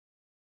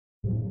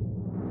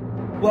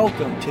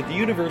Welcome to the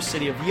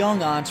University of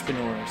Young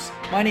Entrepreneurs.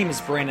 My name is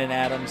Brandon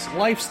Adams,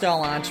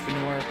 lifestyle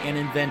entrepreneur and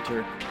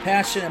inventor,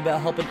 passionate about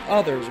helping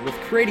others with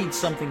creating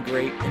something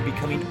great and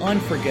becoming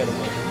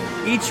unforgettable.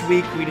 Each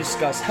week we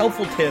discuss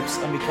helpful tips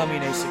on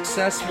becoming a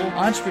successful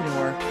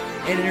entrepreneur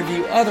and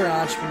interview other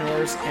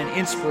entrepreneurs and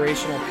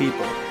inspirational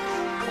people.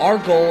 Our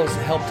goal is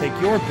to help take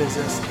your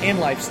business and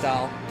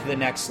lifestyle to the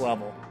next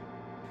level.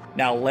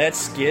 Now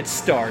let's get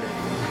started.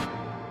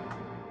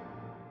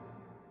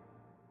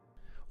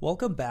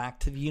 Welcome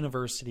back to the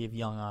University of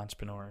Young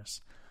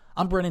Entrepreneurs.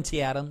 I'm Brennan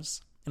T.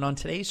 Adams, and on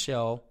today's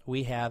show,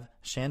 we have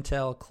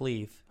Chantel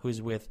Cleef,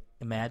 who's with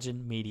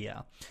Imagine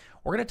Media.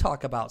 We're going to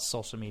talk about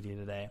social media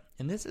today,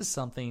 and this is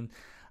something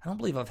I don't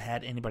believe I've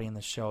had anybody on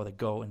the show that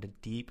go into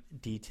deep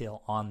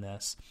detail on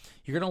this.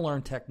 You're going to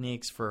learn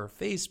techniques for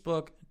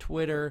Facebook,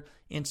 Twitter,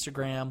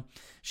 Instagram.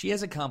 She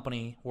has a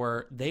company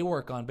where they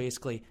work on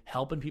basically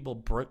helping people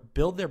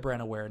build their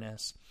brand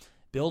awareness,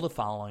 build a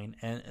following,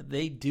 and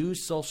they do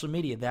social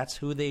media. That's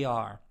who they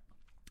are.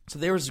 So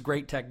there's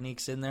great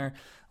techniques in there,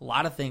 a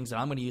lot of things that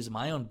I'm going to use in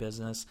my own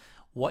business,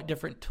 what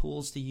different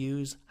tools to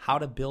use, how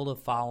to build a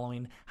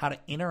following, how to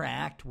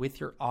interact with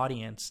your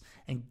audience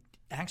and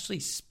actually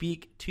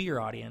speak to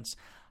your audience,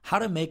 how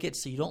to make it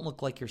so you don't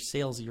look like you're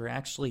salesy, you're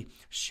actually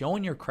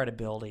showing your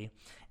credibility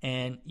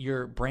and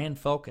your brand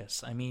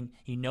focus. I mean,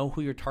 you know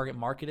who your target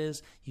market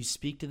is. You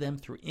speak to them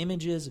through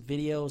images,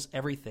 videos,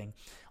 everything.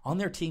 On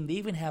their team, they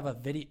even have a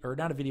video, or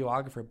not a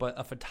videographer, but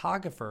a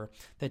photographer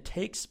that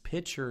takes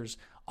pictures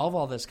of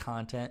all this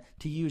content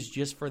to use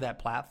just for that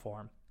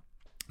platform.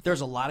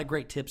 There's a lot of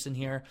great tips in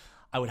here.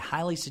 I would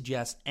highly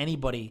suggest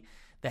anybody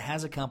that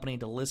has a company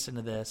to listen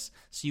to this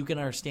so you can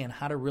understand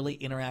how to really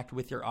interact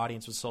with your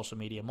audience with social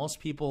media. Most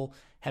people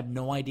have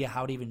no idea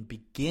how it even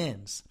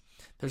begins.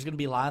 There's going to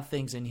be a lot of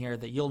things in here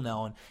that you'll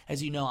know. And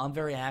as you know, I'm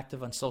very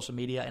active on social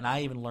media, and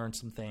I even learned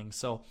some things.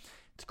 So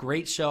it's a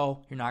great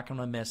show. You're not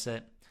going to miss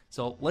it.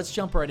 So let's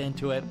jump right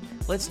into it.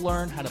 Let's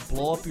learn how to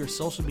blow up your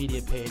social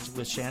media page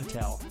with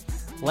Chantel.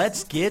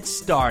 Let's get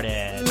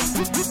started.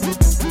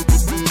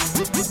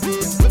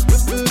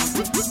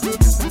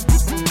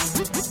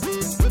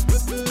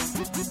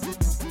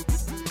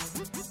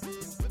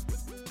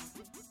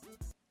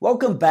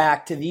 Welcome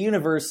back to the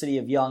University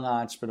of Young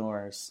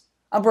Entrepreneurs.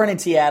 I'm Brennan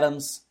T.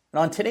 Adams, and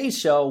on today's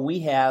show,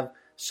 we have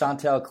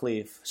Chantel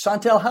Cleef.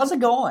 Chantel, how's it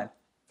going?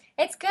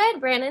 It's good,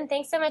 Brandon.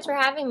 Thanks so much for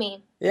having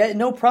me. Yeah,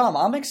 no problem.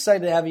 I'm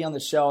excited to have you on the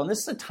show, and this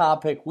is a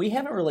topic we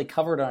haven't really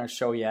covered on our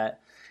show yet.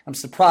 I'm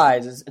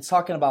surprised. It's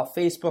talking about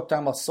Facebook,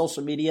 talking about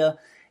social media,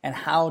 and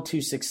how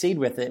to succeed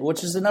with it,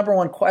 which is the number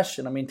one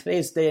question. I mean,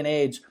 today's day and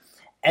age,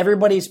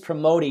 everybody's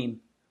promoting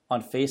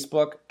on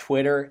Facebook,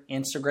 Twitter,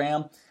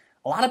 Instagram.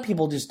 A lot of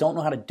people just don't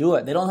know how to do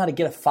it. They don't know how to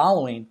get a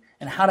following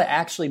and how to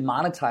actually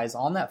monetize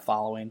on that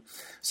following.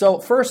 So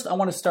first, I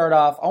want to start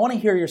off, I want to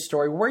hear your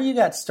story, where you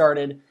got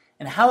started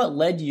and how it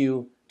led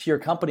you to your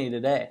company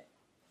today.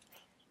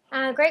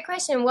 Great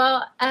question.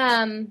 Well,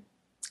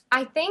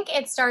 I think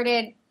it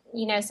started,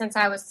 since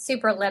I was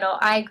super little.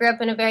 I grew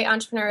up in a very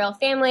entrepreneurial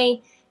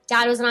family.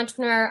 Dad was an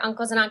entrepreneur,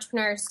 uncle's an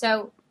entrepreneur.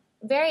 So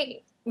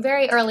very,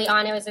 very early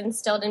on, it was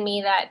instilled in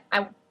me that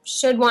I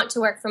should want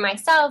to work for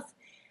myself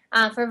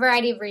for a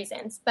variety of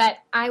reasons. But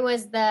I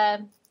was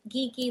the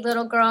geeky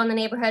little girl in the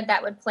neighborhood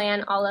that would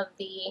plan all of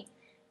the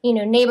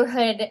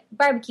neighborhood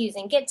barbecues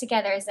and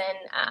get-togethers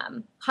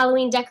and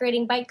Halloween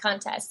decorating bike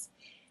contests.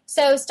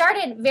 So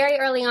started very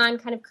early on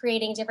kind of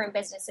creating different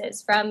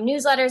businesses, from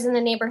newsletters in the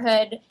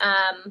neighborhood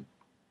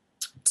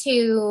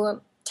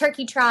to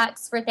turkey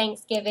trots for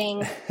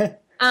Thanksgiving.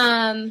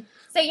 So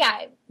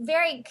yeah,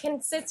 very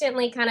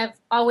consistently kind of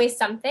always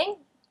something,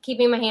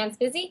 keeping my hands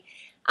busy.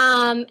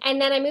 And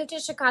then I moved to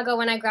Chicago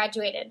when I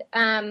graduated.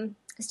 I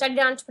studied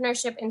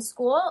entrepreneurship in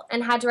school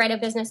and had to write a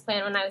business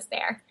plan when I was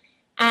there.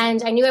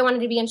 And I knew I wanted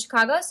to be in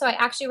Chicago, so I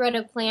actually wrote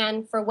a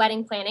plan for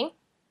wedding planning.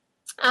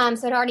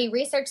 So I'd already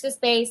researched the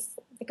space,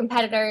 the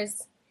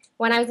competitors,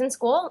 when I was in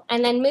school,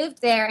 and then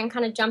moved there and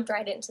kind of jumped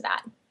right into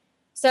that.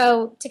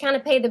 So to kind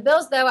of pay the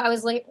bills, though, I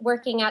was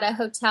working at a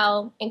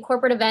hotel in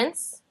corporate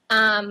events,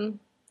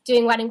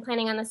 doing wedding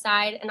planning on the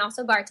side, and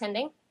also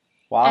bartending.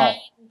 Wow. And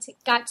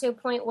got to a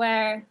point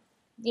where,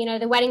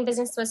 the wedding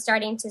business was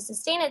starting to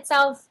sustain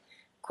itself,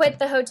 quit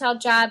the hotel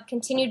job,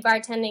 continued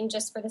bartending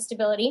just for the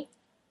stability.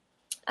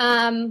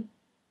 And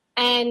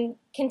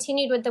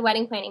continued with the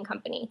wedding planning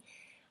company.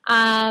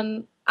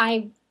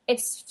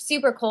 It's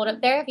super cold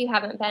up there if you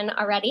haven't been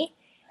already.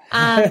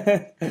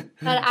 But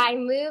I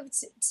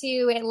moved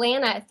to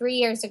Atlanta 3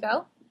 years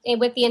ago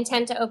with the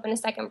intent to open a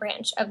second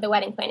branch of the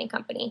wedding planning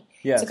company.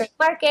 Yes. It's a great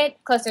market,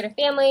 closer to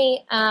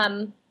family,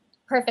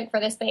 perfect for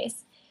this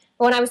space.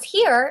 But when I was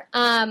here,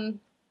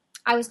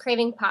 I was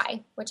craving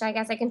pie, which I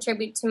guess I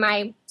contribute to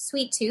my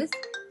sweet tooth.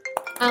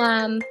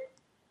 So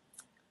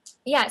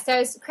I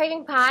was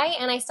craving pie,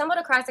 and I stumbled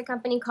across a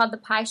company called The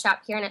Pie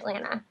Shop here in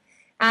Atlanta.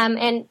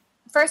 And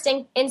first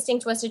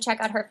instinct was to check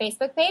out her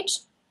Facebook page,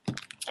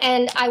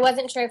 and I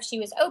wasn't sure if she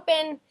was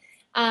open.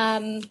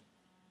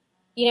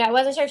 I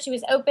wasn't sure if she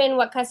was open,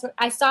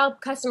 I saw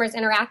customers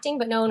interacting,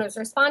 but no one was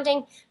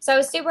responding. So I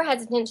was super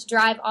hesitant to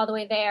drive all the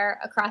way there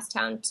across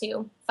town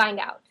to find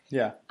out.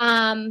 Yeah.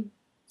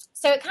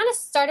 So it kind of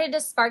started to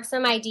spark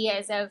some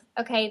ideas of,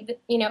 okay,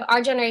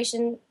 our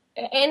generation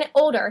and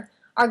older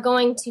are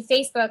going to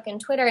Facebook and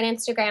Twitter and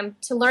Instagram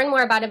to learn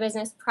more about a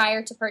business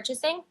prior to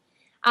purchasing.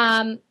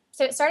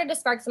 So it started to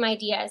spark some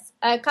ideas.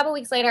 A couple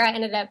weeks later, I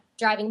ended up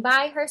driving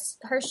by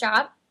her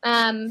shop,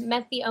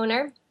 met the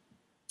owner,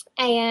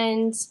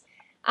 and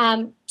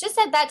just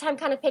at that time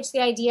kind of pitched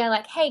the idea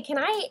like, hey, can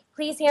I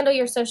please handle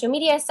your social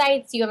media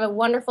sites? You have a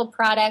wonderful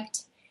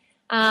product,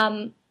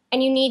 and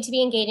you need to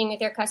be engaging with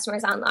your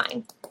customers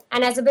online.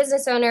 And as a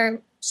business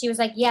owner, she was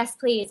like, yes,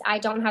 please. I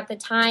don't have the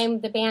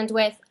time, the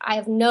bandwidth. I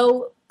have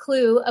no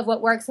clue of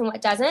what works and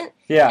what doesn't.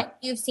 Yeah.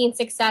 You've seen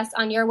success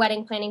on your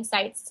wedding planning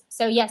sites.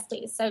 So yes,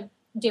 please. So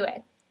do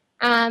it.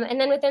 And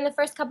then within the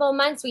first couple of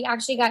months, we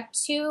actually got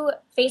 2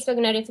 Facebook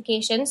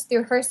notifications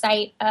through her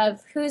site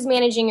of who's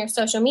managing your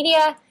social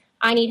media.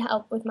 I need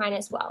help with mine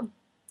as well.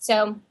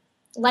 So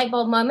light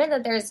bulb moment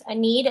that there's a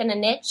need and a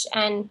niche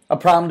and a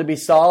problem to be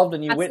solved,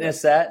 and you Absolutely.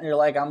 witness that, and you're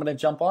like, I'm going to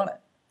jump on it.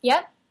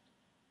 Yep.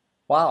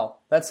 Wow,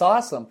 that's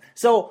awesome.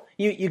 So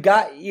you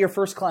got your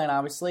first client,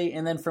 obviously,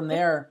 and then from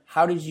there,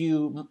 how did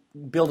you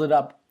build it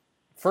up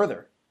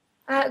further?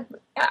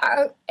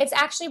 It's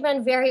actually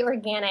been very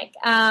organic.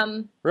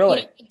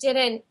 Really? We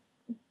didn't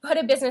put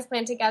a business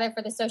plan together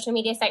for the social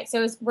media site,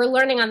 so we're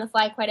learning on the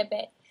fly quite a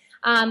bit.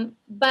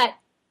 But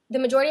the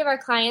majority of our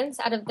clients,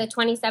 out of the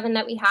 27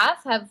 that we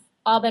have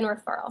all been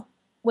referral,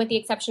 with the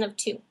exception of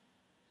 2.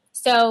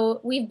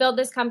 So we've built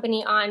this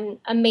company on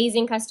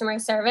amazing customer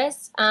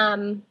service.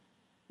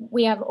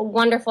 We have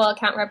wonderful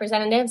account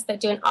representatives that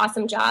do an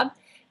awesome job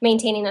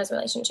maintaining those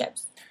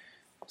relationships.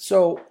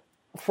 So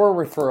for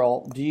a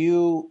referral, do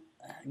you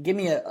give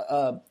me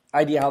a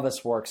idea how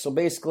this works? So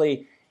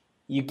basically,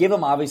 you give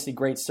them obviously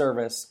great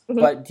service,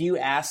 but do you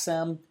ask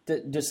them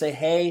to say,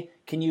 hey,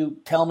 can you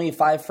tell me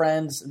 5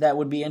 friends that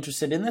would be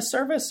interested in this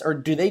service? Or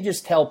do they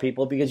just tell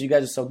people because you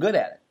guys are so good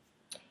at it?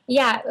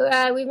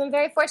 Yeah, we've been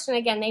very fortunate.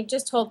 Again, they've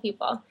just told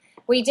people.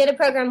 We did a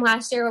program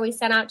last year where we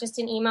sent out just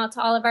an email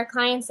to all of our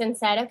clients and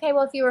said, okay,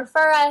 well, if you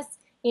refer us,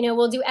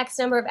 we'll do X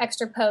number of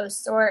extra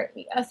posts or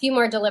a few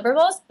more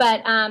deliverables.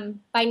 But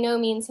by no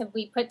means have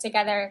we put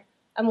together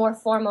a more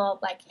formal,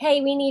 like, hey,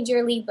 we need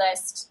your lead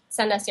list.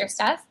 Send us your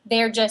stuff.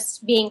 They're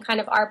just being kind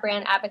of our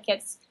brand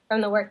advocates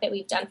from the work that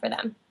we've done for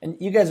them. And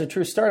you guys are a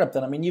true startup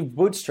then. I mean, you've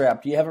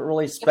bootstrapped. You haven't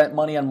really spent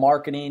money on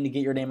marketing to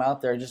get your name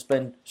out there. Just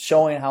been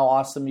showing how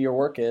awesome your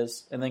work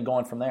is and then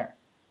going from there.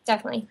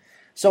 Definitely.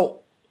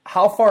 So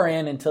how far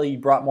in until you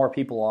brought more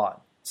people on?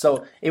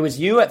 So it was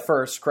you at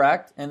first,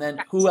 correct? And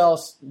then who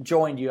else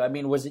joined you? I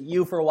mean, was it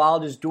you for a while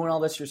just doing all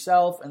this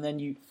yourself? And then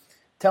you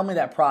tell me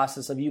that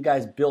process of you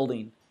guys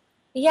building.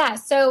 Yeah,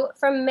 so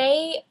from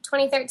May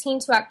 2013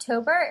 to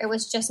October, it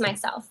was just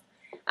myself.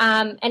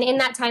 And in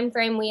that time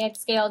frame, we had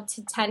scaled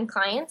to 10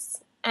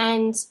 clients.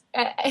 And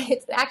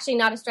it's actually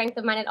not a strength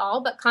of mine at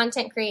all, but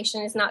content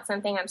creation is not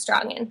something I'm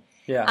strong in.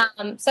 Yeah.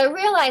 So I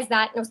realized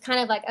that, and it was kind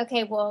of like,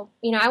 okay, well,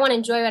 I want to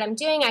enjoy what I'm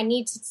doing. I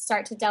need to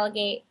start to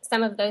delegate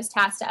some of those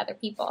tasks to other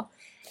people.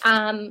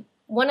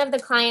 One of the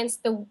clients,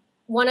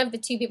 one of the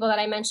 2 people that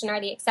I mentioned are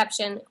the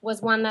exception,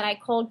 was one that I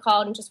cold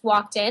called and just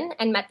walked in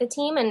and met the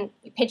team and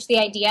pitched the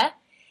idea.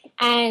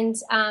 And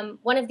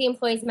one of the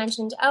employees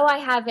mentioned, oh, I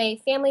have a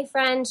family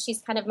friend.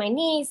 She's kind of my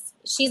niece.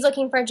 She's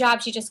looking for a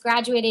job. She just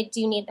graduated.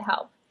 Do you need the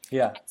help?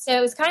 Yeah. So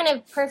it was kind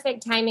of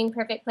perfect timing,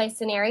 perfect place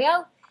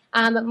scenario.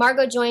 But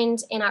Margot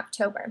joined in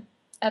October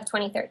of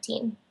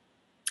 2013.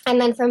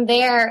 And then from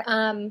there,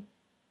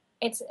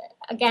 it's,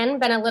 again,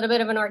 been a little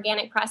bit of an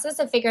organic process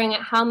of figuring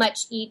out how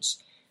much each,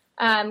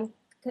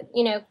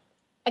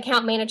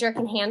 account manager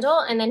can handle,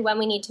 and then when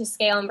we need to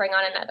scale and bring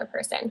on another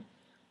person.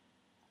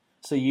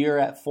 So you're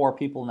at 4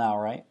 people now,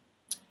 right?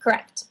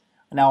 Correct.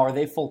 Now, are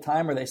they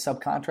full-time? Are they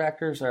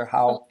subcontractors? Or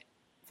how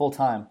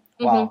full-time?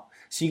 Wow.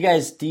 So you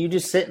guys, do you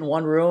just sit in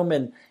one room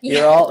and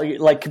you're all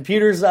like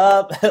computers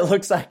up? It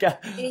looks like a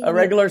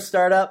regular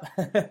startup.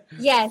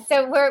 Yeah,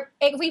 so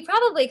we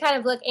probably kind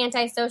of look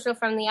antisocial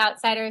from the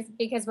outsiders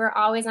because we're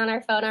always on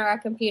our phone or our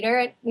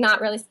computer, not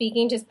really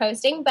speaking, just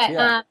posting.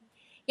 But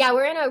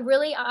we're in a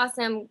really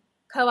awesome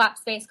co-op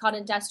space called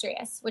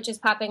Industrious, which is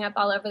popping up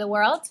all over the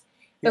world.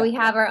 So we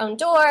have our own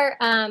door.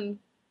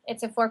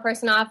 It's a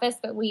 4-person office,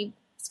 but we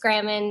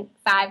scram in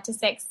 5 to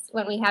 6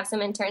 when we have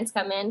some interns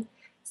come in.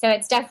 So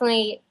it's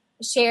definitely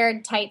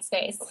shared, tight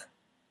space.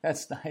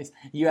 That's nice.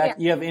 You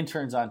have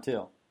interns on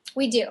too.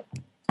 We do.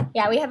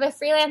 Yeah, we have a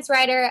freelance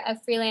writer, a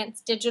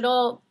freelance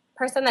digital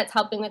person that's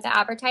helping with the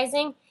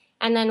advertising,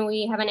 and then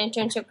we have an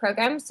internship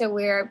program. So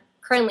we're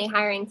currently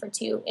hiring for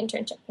 2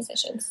 internship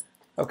positions.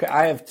 Okay,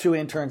 I have 2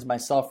 interns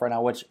myself right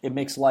now, which it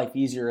makes life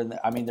easier.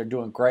 And they're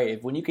doing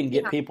great. When you can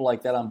get people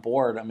like that on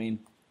board,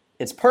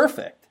 it's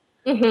perfect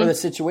for the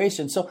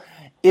situation. So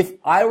if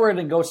I were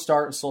to go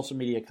start a social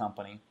media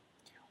company,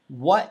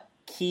 what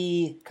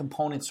key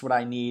components would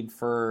I need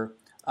for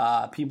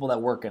people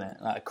that work in it?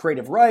 A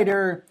creative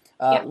writer,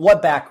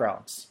 what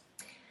backgrounds?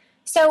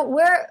 So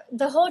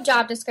the whole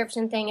job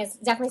description thing is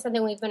definitely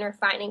something we've been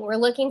refining. We're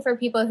looking for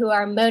people who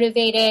are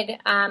motivated,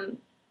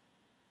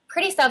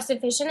 pretty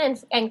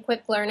self-sufficient and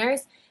quick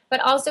learners, but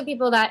also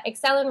people that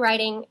excel in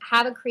writing,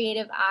 have a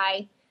creative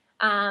eye.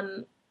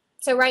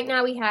 So right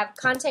now we have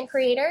content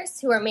creators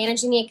who are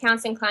managing the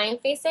accounts and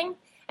client-facing,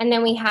 and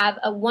then we have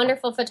a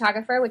wonderful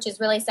photographer, which has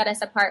really set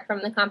us apart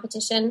from the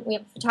competition. We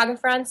have a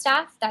photographer on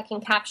staff that can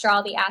capture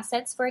all the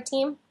assets for a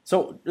team.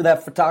 So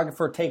that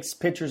photographer takes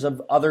pictures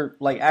of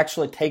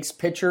actually takes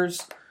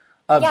pictures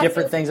of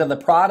different things of the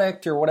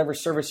product or whatever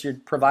service you're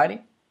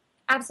providing?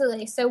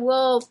 Absolutely. So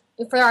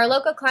for our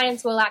local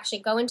clients, we'll actually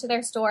go into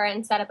their store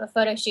and set up a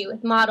photo shoot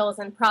with models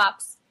and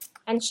props,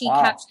 and she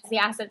captures the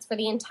assets for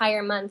the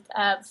entire month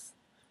of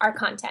our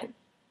content.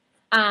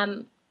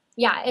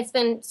 It's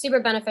been super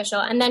beneficial.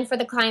 And then for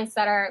the clients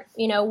that are,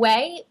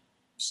 away,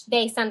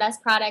 they send us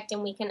product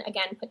and we can,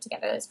 again, put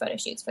together those photo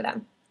shoots for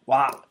them.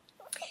 Wow.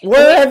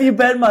 Where have you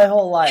been my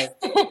whole life?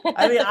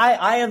 I mean,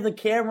 I have the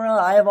camera,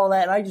 I have all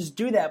that, and I just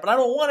do that, but I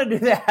don't want to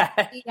do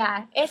that.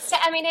 Yeah.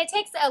 It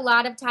takes a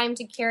lot of time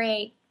to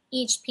curate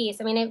each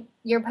piece. I mean, if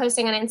you're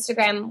posting on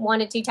Instagram 1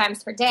 to 2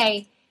 times per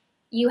day,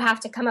 you have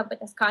to come up with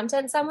this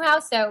content somehow.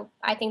 So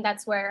I think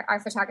that's where our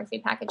photography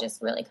packages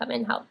really come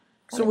in help.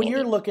 So when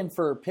you're looking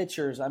for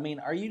pictures, I mean,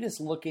 are you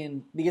just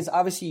looking, because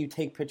obviously you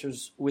take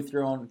pictures with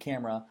your own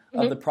camera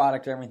of the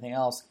product or everything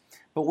else,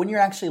 but when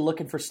you're actually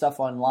looking for stuff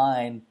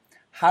online,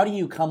 how do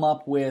you come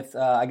up with,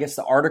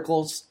 the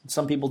articles?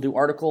 Some people do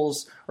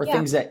articles or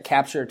things that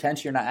capture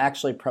attention. You're not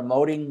actually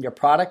promoting your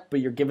product, but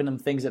you're giving them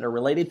things that are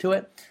related to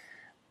it.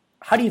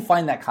 How do you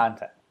find that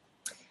content?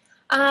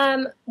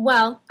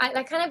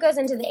 That kind of goes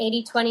into the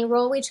 80-20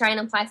 rule we try and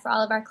apply for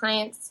all of our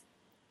clients.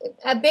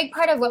 A big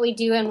part of what we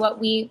do and what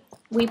we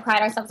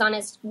pride ourselves on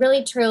is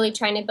really, truly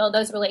trying to build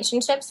those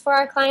relationships for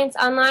our clients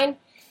online.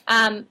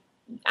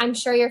 I'm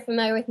sure you're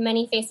familiar with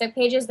many Facebook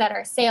pages that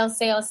are sales,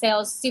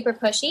 super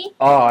pushy.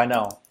 Oh, I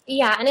know.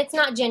 Yeah, and it's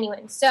not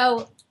genuine.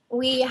 So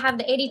we have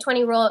the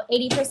 80-20 rule,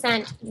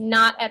 80%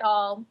 not at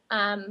all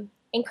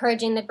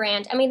encouraging the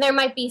brand. I mean, there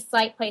might be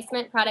slight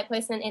product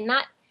placement in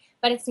that,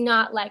 but it's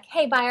not like,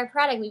 hey, buy our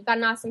product, we've got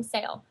an awesome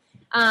sale.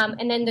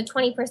 And then the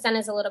 20%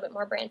 is a little bit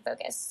more brand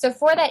focused. So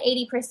for that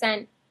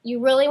 80%, you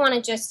really want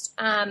to just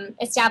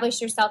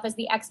establish yourself as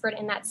the expert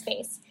in that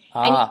space.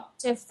 And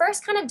to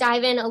first kind of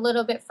dive in a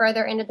little bit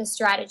further into the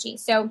strategy.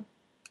 So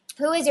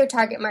who is your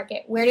target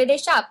market? Where do they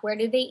shop? Where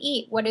do they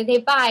eat? What do they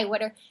buy?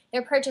 What are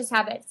their purchase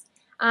habits?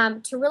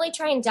 To really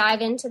try and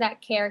dive into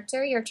that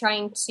character you're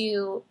trying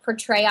to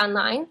portray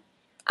online.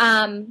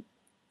 And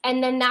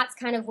then that's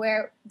kind of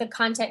where the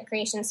content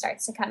creation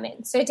starts to come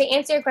in. So to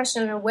answer your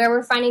question on where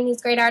we're finding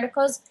these great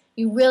articles,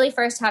 you really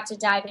first have to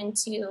dive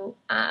into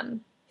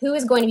who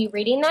is going to be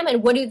reading them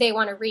and what do they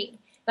want to read.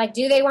 Like,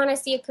 do they want to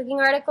see a cooking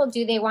article?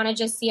 Do they want to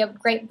just see a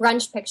great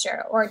brunch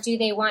picture? Or do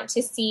they want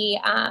to see,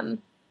 an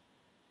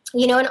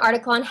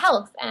article on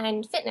health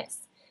and fitness?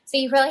 So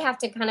you really have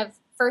to kind of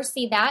first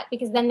see that,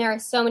 because then there are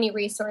so many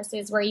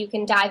resources where you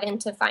can dive in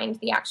to find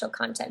the actual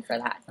content for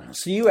that.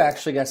 So you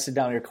actually got to sit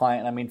down with your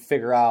client and,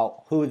 figure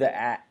out who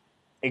the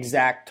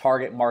exact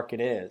target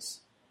market is.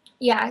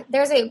 Yeah,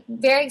 there's a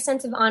very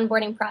extensive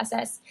onboarding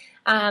process.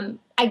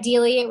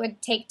 Ideally, it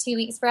would take 2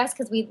 weeks for us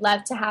because we'd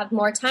love to have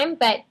more time,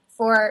 but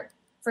for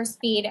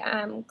speed,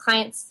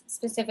 clients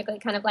specifically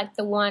kind of like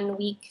the 1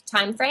 week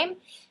time frame.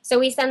 So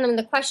we send them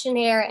the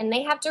questionnaire and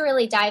they have to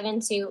really dive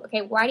into,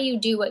 okay, why do you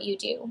do what you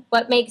do?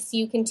 What makes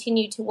you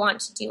continue to want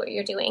to do what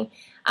you're doing?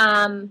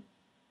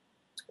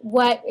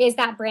 What is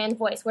that brand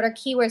voice? What are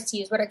keywords to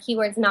use? What are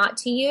keywords not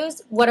to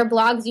use? What are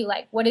blogs you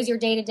like? What is your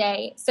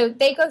day-to-day? So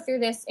they go through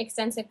this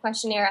extensive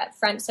questionnaire up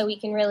front so we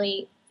can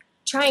really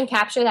try and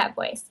capture that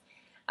voice,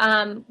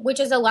 which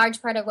is a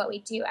large part of what we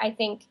do. I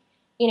think,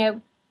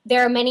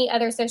 there are many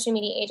other social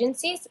media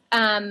agencies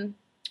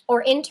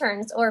or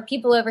interns or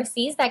people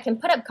overseas that can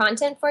put up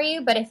content for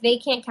you, but if they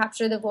can't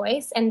capture the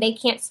voice and they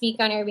can't speak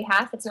on your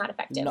behalf, it's not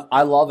effective. No,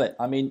 I love it.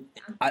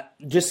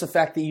 Just the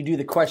fact that you do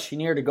the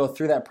questionnaire to go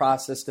through that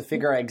process to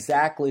figure out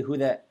exactly who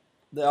the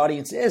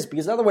audience is,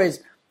 because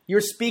otherwise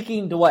you're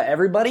speaking to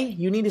everybody?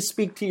 You need to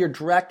speak to your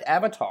direct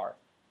avatar.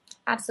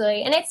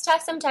 Absolutely. And it's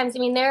tough sometimes.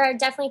 There are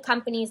definitely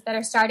companies that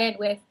are started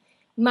with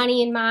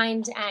money in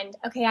mind and,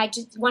 okay, I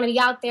just want to be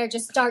out there,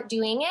 just start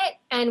doing it.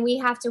 And we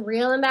have to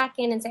reel them back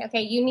in and say,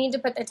 okay, you need to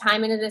put the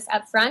time into this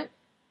up front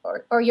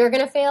or you're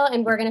going to fail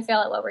and we're going to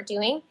fail at what we're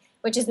doing,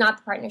 which is not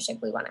the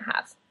partnership we want to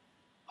have.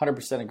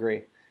 100%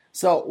 agree.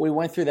 So we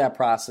went through that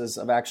process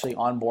of actually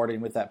onboarding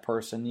with that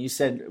person. You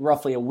said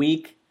roughly a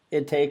week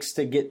it takes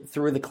to get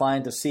through the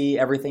client to see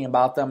everything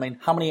about them.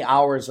 How many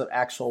hours of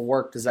actual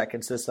work does that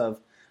consist of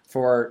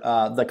for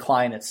the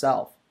client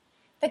itself?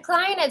 The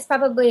client, it's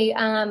probably...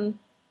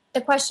 the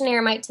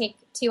questionnaire might take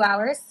 2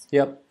 hours.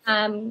 Yep.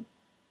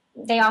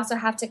 They also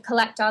have to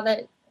collect all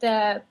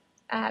the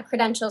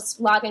credentials,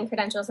 login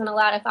credentials, and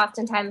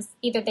oftentimes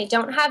either they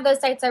don't have those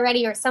sites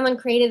already or someone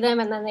created them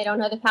and then they don't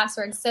know the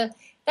passwords. So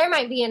there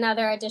might be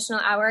another additional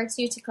hour or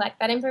two to collect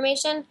that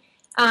information.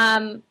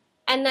 And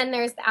then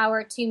there's the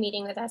hour or two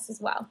meeting with us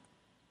as well.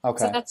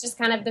 Okay. So that's just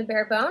kind of the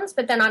bare bones.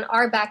 But then on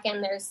our back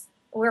end,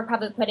 we're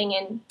probably putting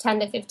in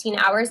 10 to 15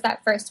 hours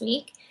that first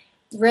week,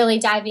 really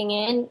diving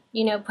in,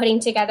 putting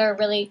together a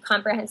really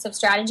comprehensive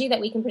strategy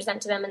that we can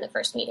present to them in the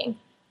first meeting.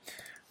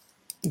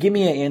 Give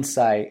me an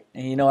insight.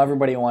 And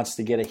everybody wants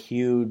to get a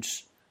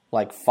huge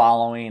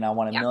following. I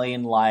want a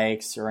million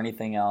likes or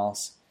anything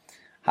else.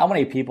 How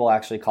many people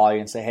actually call you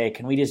and say, hey,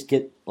 can we just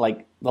get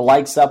the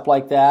likes up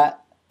like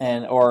that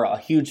or a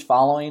huge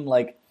following?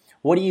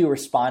 What do you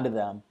respond to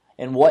them?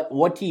 And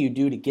what do you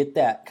do to get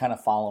that kind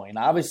of following?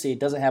 Obviously, it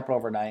doesn't happen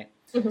overnight.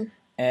 Mm-hmm.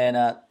 And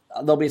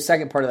there'll be a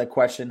second part of that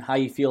question, how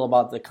you feel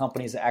about the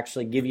companies that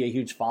actually give you a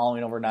huge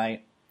following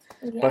overnight.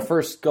 Yeah. But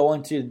first, go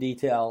into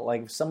detail.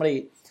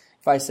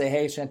 If I say,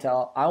 hey,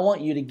 Chantel, I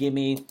want you to give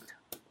me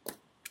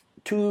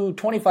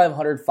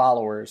 2,500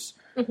 followers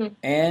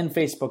and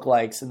Facebook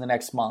likes in the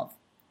next month.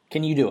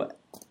 Can you do it?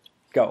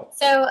 Go.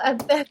 So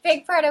a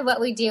big part of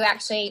what we do,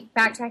 actually,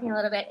 backtracking a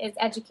little bit, is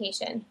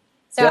education.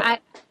 So I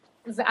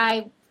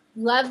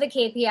love the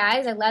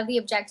KPIs. I love the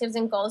objectives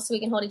and goals so we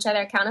can hold each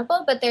other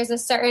accountable. But there's a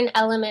certain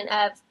element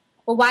of,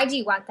 well, why do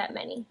you want that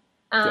many?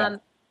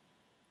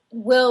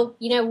 Will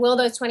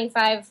those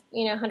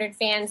 2,500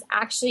 fans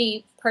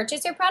actually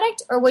purchase your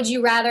product, or would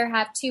you rather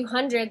have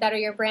 200 that are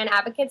your brand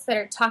advocates that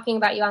are talking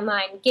about you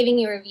online, giving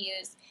you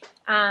reviews?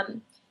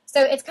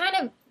 So it's kind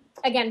of,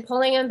 again,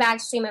 pulling them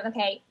backstream of,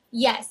 okay,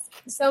 yes,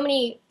 so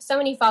many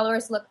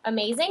followers look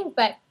amazing,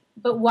 but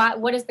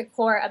what is the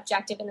core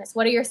objective in this?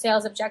 What are your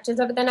sales objectives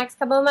over the next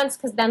couple of months?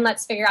 Because then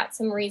let's figure out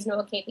some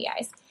reasonable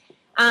KPIs.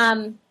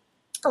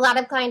 A lot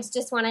of clients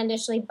just want to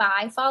initially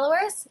buy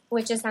followers,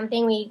 which is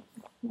something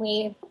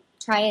we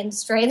try and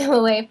stray them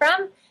away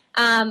from.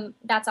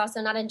 That's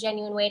also not a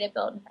genuine way to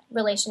build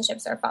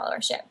relationships or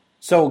followership.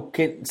 So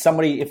can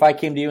somebody, if I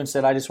came to you and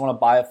said, I just want to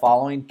buy a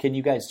following, can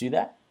you guys do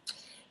that?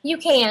 You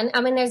can.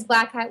 There's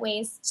black hat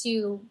ways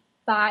to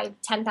buy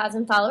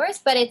 10,000 followers,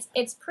 but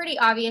it's pretty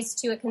obvious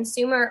to a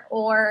consumer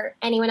or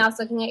anyone else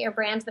looking at your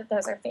brand that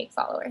those are fake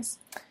followers.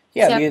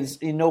 Yeah, because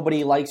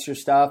nobody likes your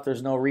stuff.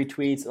 There's no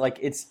retweets.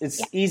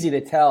 It's easy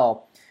to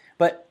tell.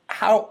 But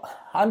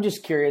I'm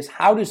just curious,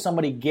 how does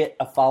somebody get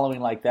a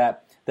following like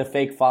that, the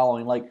fake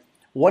following?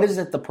 What is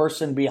it the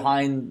person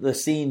behind the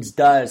scenes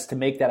does to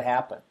make that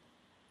happen?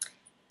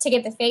 To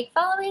get the fake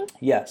following?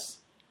 Yes.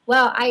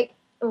 Well, I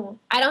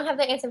don't have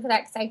the answer for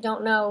that because I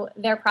don't know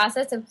their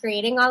process of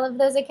creating all of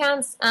those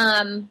accounts.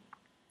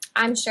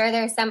 I'm sure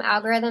there's some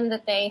algorithm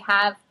that they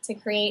have to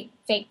create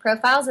fake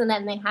profiles, and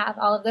then they have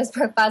all of those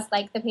profiles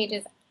like the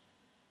pages.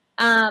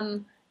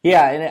 It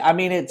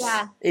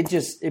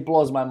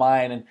blows my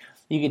mind, and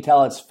you can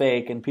tell it's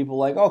fake, and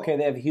people are okay,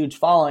 they have a huge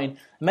following.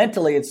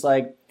 Mentally, it's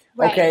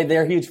okay,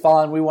 they're a huge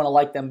following, we want to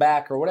like them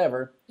back or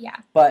whatever. Yeah.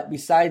 But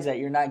besides that,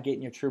 you're not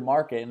getting your true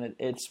market, and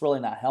it's really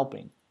not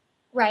helping.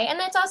 Right, and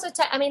that's also,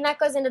 that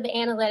goes into the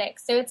analytics.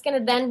 So it's going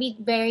to then be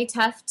very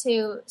tough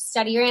to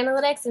study your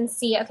analytics and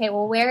see, okay,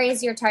 well, where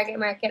is your target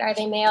market? Are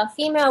they male,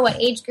 female, what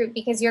age group?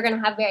 Because you're going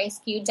to have very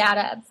skewed data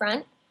up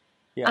front.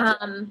 Yeah.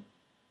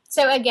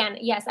 So again,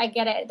 yes, I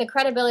get it. The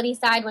credibility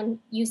side, when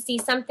you see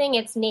something,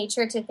 it's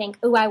nature to think,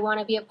 oh, I want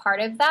to be a part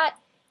of that.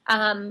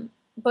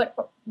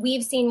 But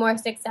we've seen more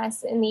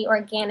success in the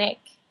organic,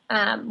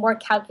 more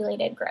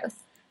calculated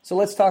growth. So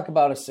let's talk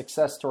about a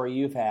success story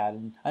you've had.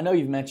 And I know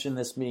you've mentioned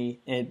this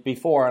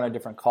before on a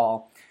different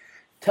call.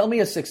 Tell me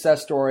a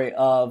success story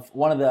of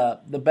one of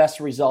the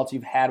best results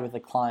you've had with a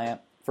client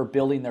for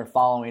building their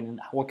following and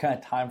what kind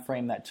of time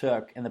frame that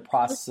took in the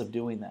process of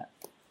doing that.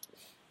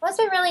 Well, it's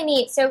been really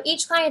neat. So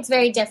each client's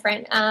very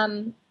different.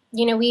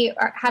 We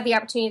have the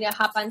opportunity to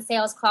hop on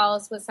sales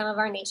calls with some of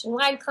our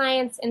nationwide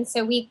clients. And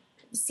so we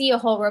see a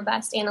whole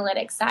robust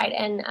analytics side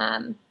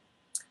and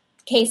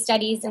case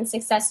studies and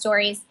success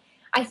stories.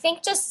 I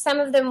think just some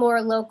of the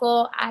more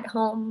local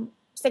at-home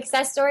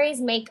success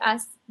stories make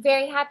us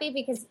very happy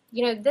because,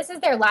 this is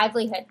their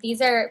livelihood. These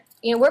are,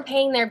 we're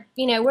paying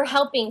we're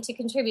helping to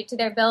contribute to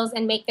their bills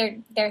and make their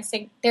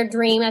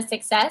dream a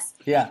success.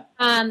 Yeah.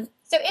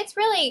 So it's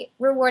really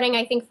rewarding,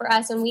 I think, for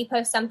us when we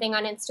post something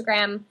on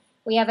Instagram.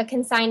 We have a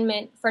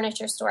consignment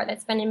furniture store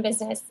that's been in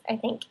business, I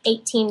think,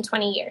 18 or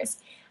 20 years.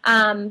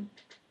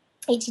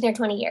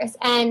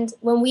 And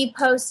when we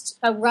post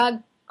a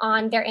rug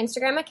on their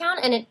Instagram account,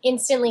 and it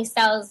instantly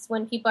sells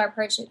when people are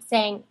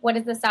saying, what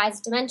is the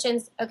size,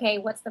 dimensions? Okay,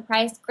 what's the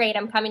price? Great,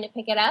 I'm coming to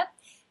pick it up.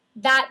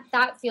 That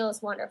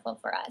feels wonderful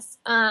for us.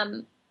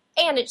 And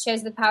it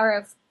shows the power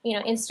of,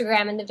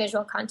 Instagram and the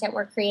visual content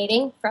we're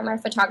creating from our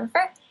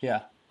photographer.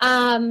 Yeah.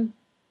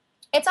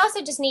 It's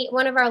also just neat.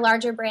 One of our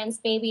larger brands,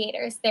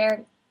 Babyators,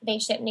 they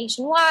ship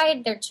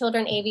nationwide. They're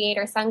children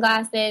aviator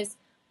sunglasses.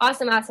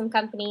 Awesome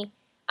company.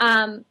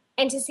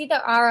 And to see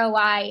the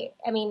ROI,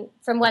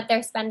 from what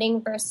they're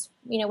spending versus,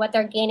 what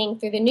they're gaining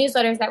through the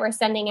newsletters that we're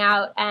sending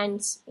out and,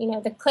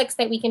 the clicks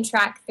that we can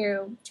track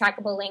through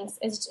trackable links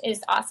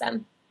is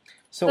awesome.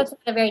 So that's not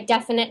a very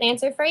definite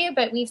answer for you,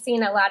 but we've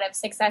seen a lot of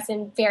success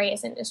in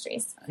various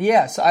industries.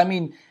 Yeah. So, have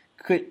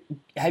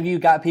you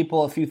got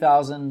people a few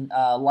thousand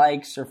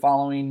likes or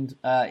following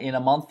in a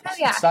month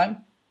this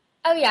time?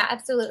 Oh, yeah,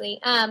 absolutely.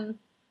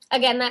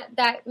 again,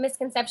 that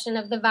misconception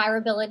of the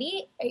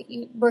virability,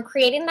 we're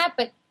creating that,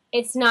 but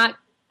it's not.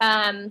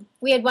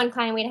 We had one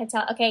client we had to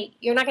tell, okay,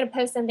 you're not going to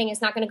post something,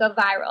 it's not going to go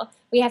viral.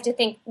 We have to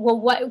think, well,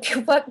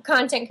 what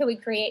content could we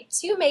create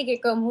to make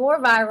it go more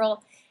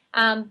viral?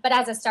 But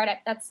as a startup,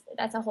 that's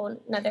a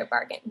whole nother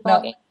ballgame.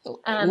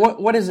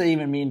 What does it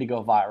even mean to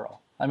go viral?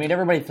 I mean,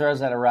 everybody throws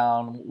that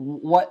around.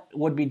 What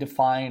would be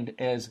defined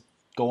as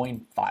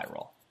going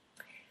viral?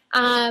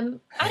 I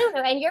don't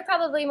know, and you're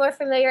probably more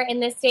familiar in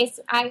this space.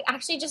 I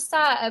actually just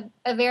saw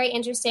a very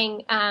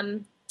interesting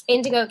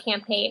Indigo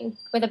campaign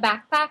with a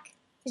backpack.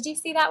 Did you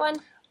see that one?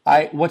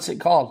 What's it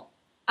called?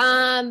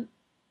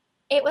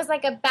 It was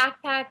like a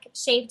backpack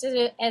shaped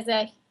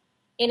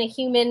in a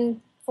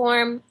human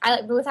form.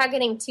 Without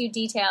getting too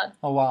detailed.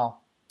 Oh wow!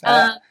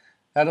 I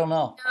don't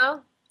know.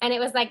 No, and it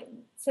was like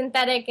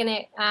synthetic, and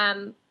it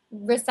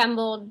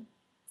resembled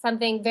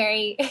something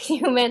very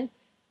human,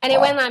 and it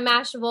went on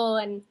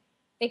Mashable, and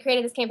they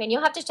created this campaign.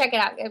 You'll have to check it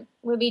out. It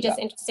would be just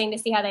interesting to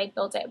see how they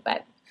built it,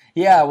 but.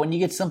 Yeah, when you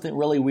get something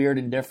really weird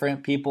and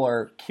different, people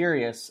are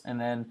curious,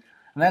 and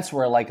that's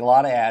where, like a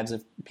lot of ads,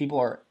 if people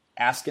are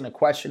asking a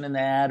question in the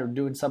ad or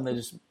doing something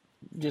that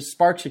just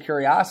sparks your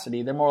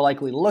curiosity, they're more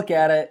likely to look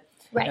at it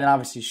and then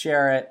obviously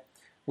share it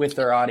with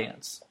their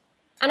audience.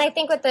 And I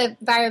think with the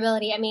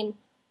virability, I mean,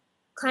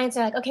 clients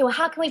are like, okay, well,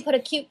 how can we put a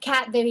cute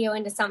cat video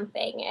into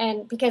something?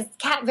 And because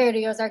cat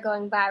videos are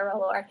going viral,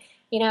 or,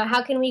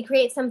 how can we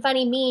create some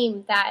funny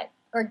meme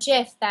or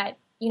GIF that,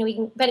 we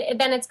can, but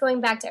then it's going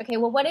back to, okay,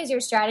 well, what is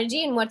your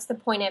strategy and what's the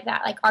point of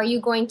that? Like, are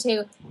you going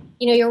to,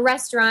 your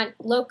restaurant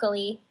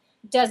locally,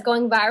 does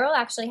going viral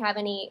actually have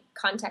any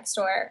context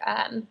or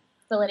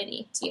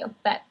validity to you?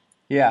 But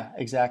yeah,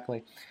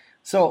 exactly.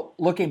 So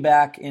looking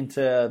back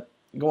into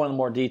going into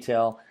more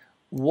detail,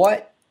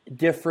 what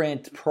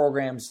different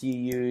programs do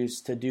you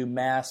use to do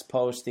mass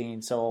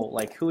posting? So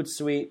like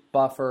Hootsuite,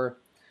 Buffer,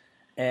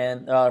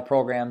 and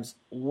programs,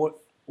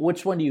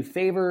 which one do you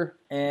favor?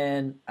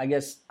 And I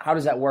guess, how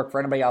does that work for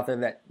anybody out there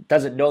that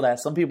doesn't know that?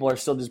 Some people are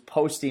still just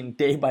posting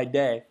day by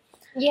day.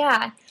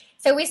 Yeah.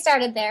 So we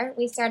started there.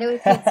 We started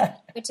with Hootsuite,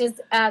 which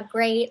is a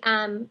great,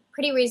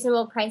 pretty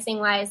reasonable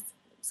pricing-wise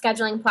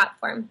scheduling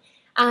platform.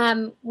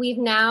 We've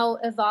now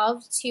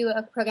evolved to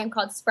a program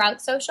called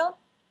Sprout Social,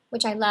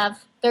 which I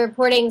love. The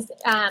reporting's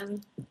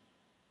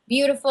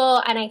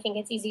beautiful, and I think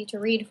it's easy to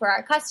read for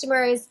our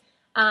customers.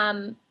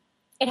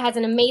 It has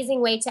an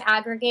amazing way to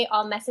aggregate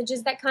all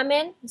messages that come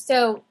in.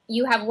 So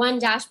you have one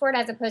dashboard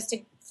as opposed to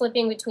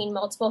flipping between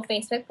multiple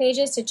Facebook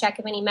pages to check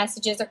if any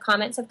messages or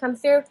comments have come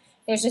through.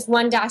 There's just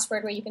one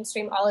dashboard where you can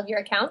stream all of your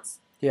accounts.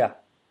 Yeah.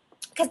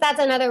 Because that's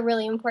another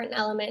really important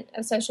element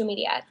of social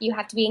media. You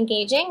have to be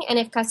engaging, and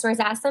if customers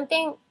ask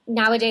something,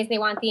 nowadays they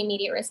want the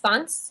immediate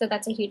response, so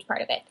that's a huge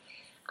part of it.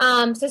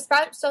 So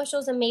Sprout Social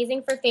is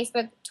amazing for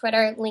Facebook,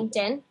 Twitter,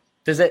 LinkedIn.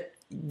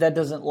 That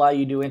doesn't allow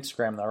you to do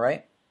Instagram though,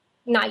 right?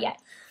 Not yet.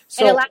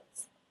 So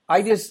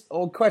I've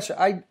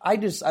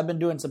been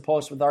doing some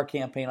posts with our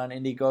campaign on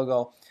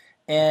Indiegogo,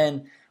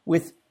 and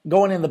with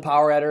going in the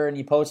Power Editor and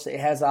you post, it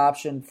has the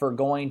option for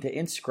going to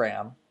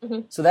Instagram.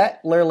 Mm-hmm. So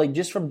that literally,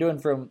 just from doing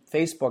from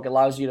Facebook,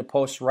 allows you to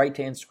post right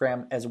to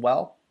Instagram as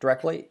well,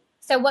 directly.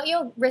 So what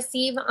you'll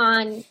receive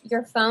on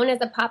your phone is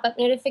a pop-up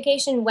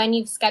notification when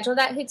you've scheduled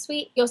that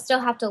Hootsuite. You'll still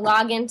have to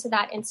log into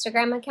that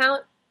Instagram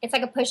account. It's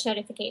like a push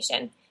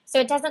notification. So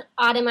it doesn't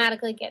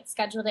automatically get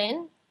scheduled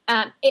in.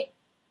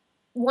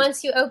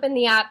 Once you open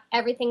the app,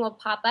 everything will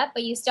pop up,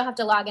 but you still have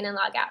to log in and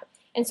log out.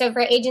 And so for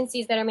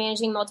agencies that are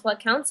managing multiple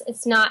accounts,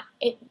 it's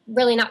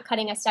really not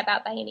cutting a step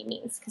out by any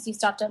means, because you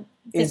still have to.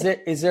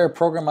 Is there a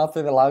program out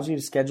there that allows you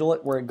to schedule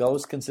it where it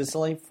goes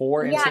consistently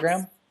for Instagram?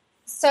 Yes.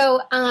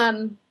 So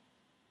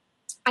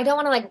I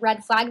don't want to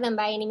red flag them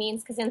by any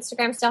means, because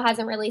Instagram still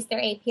hasn't released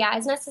their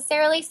APIs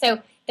necessarily,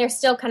 so they're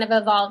still kind of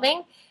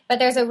evolving. But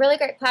there's a really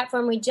great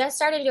platform we just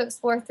started to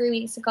explore 3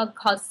 weeks ago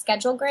called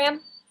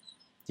Schedulegram.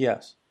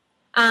 Yes.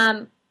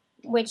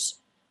 Which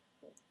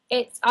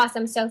it's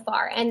awesome so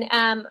far. And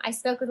I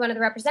spoke with one of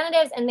the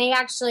representatives, and they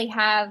actually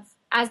have,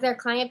 as their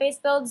client base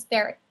builds,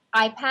 their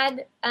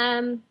iPad,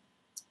 their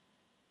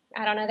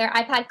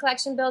iPad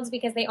collection builds,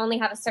 because they only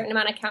have a certain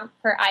amount of count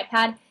per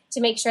iPad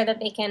to make sure that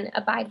they can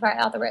abide by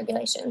all the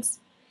regulations.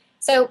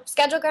 So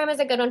Schedulegram is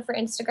a good one for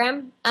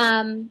Instagram.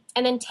 And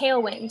then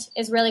Tailwind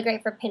is really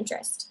great for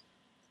Pinterest.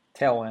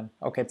 Tailwind.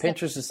 Okay,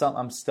 Pinterest is something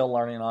I'm still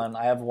learning on.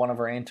 I have one of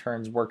our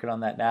interns working on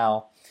that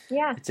now.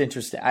 Yeah. It's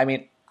interesting. I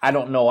mean, I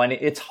don't know. And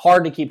it's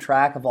hard to keep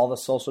track of all the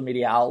social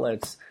media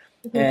outlets.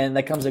 Mm-hmm. And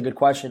that comes a good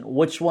question.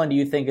 Which one do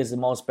you think is the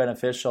most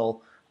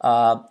beneficial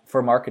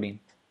for marketing?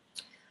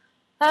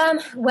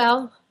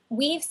 Well,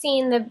 we've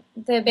seen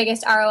the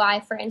biggest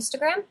ROI for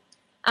Instagram.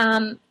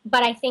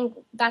 But I think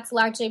that's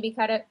largely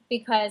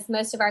because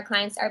most of our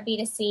clients are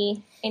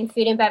B2C in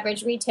food and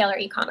beverage, retail, or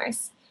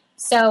e-commerce.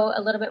 So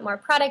a little bit more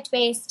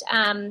product-based,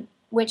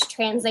 which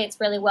translates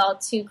really well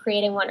to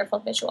creating wonderful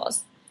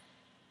visuals.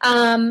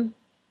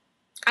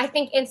 I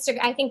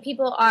think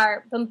people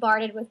are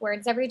bombarded with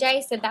words every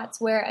day, so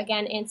that's where,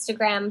 again,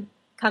 Instagram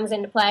comes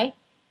into play.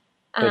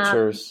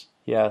 Pictures,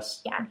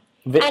 yes. Yeah.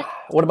 And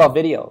What about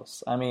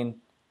videos? I mean,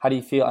 how do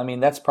you feel? I mean,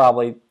 that's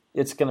probably,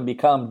 it's going to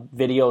become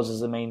videos as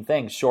the main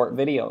thing, short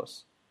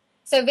videos.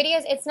 so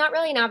videos, it's not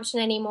really an option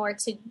anymore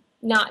to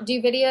not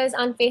do videos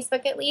on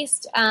Facebook, at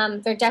least.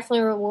 They're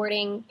definitely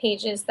rewarding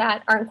pages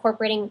that are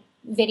incorporating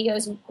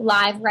videos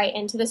live right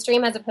into the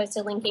stream as opposed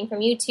to linking from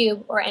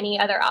YouTube or any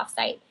other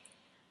offsite.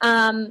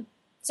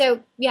 So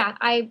yeah,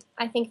 I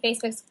think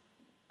videos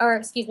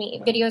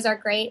are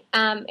great.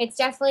 It's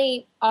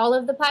definitely, all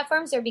of the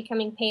platforms are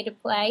becoming pay to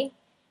play.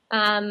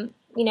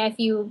 If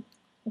you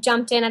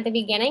jumped in at the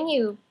beginning,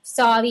 you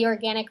saw the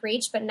organic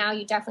reach, but now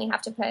you definitely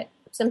have to put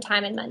some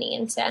time and money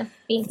into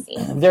being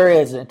seen. There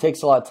is. It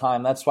takes a lot of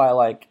time. That's why I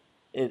like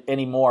it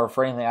anymore.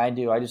 For anything I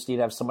do, I just need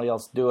to have somebody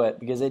else do it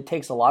because it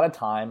takes a lot of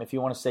time if you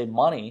want to save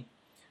money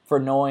for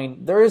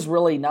knowing there is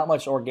really not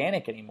much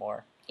organic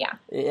anymore. Yeah.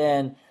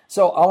 And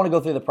so I want to go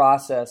through the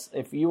process.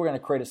 If you were going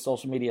to create a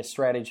social media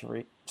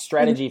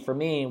strategy for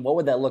me, what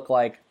would that look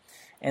like?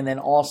 And then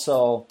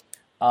also,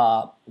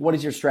 what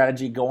is your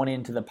strategy going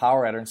into the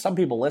Power Editor? And some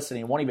people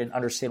listening won't even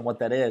understand what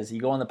that is. You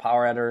go in the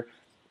Power Editor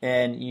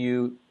and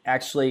you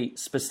actually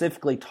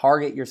specifically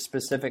target your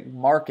specific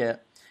market,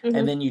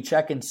 and then you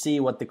check and see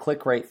what the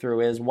click rate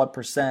through is, what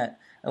percent,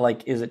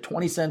 like is it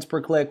 20 cents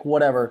per click,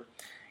 whatever.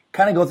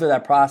 Kind of go through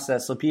that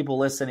process so people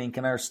listening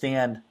can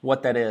understand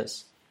what that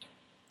is.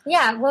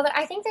 Yeah, well,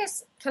 I think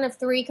there's kind of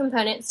three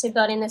components to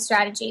building the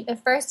strategy. The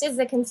first is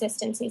the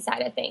consistency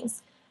side of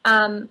things.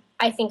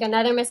 I think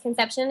another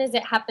misconception is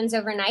it happens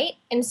overnight.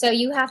 And so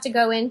you have to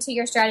go into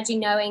your strategy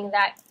knowing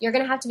that you're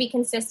going to have to be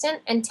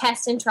consistent and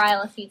test and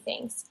trial a few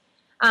things.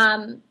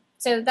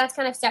 So that's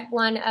kind of step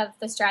one of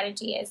the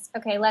strategy is,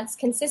 okay, let's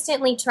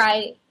consistently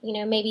try,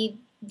 maybe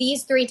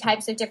these three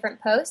types of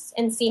different posts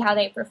and see how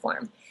they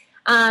perform.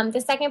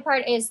 The second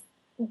part is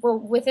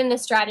within the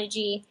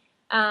strategy,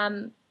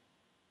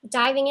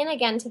 diving in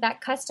again to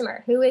that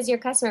customer. Who is your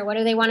customer? What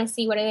do they want to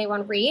see? What do they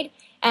want to read?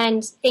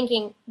 And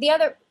thinking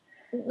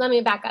let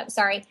me back up.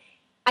 Sorry.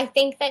 I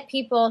think that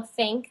people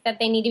think that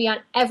they need to be on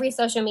every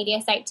social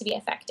media site to be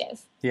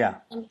effective. Yeah.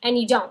 And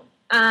you don't.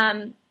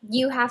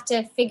 You have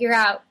to figure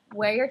out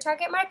where your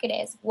target market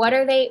is. What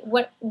is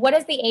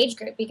the age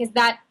group? Because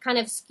that kind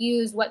of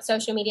skews what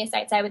social media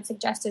sites I would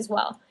suggest as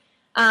well.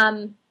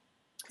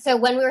 So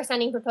when we were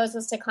sending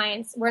proposals to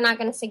clients, we're not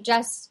going to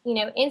suggest,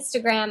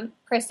 Instagram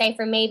per se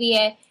for maybe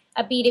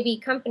a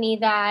B2B company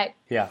that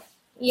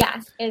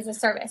is a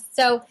service.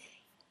 So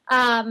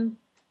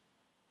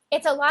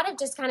it's a lot of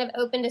just kind of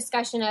open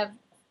discussion of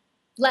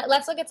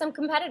let's look at some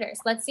competitors.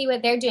 Let's see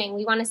what they're doing.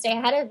 We want to stay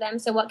ahead of them.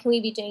 So what can we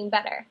be doing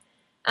better?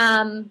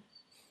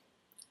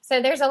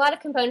 So there's a lot of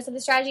components of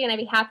the strategy, and I'd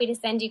be happy to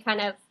send you kind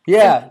of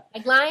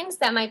guidelines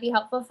that might be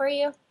helpful for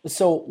you.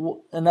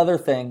 So another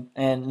thing,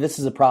 and this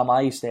is a problem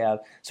I used to have.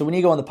 So when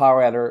you go in the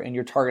Power Editor and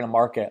you're targeting a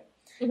market,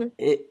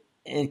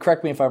 and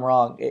correct me if I'm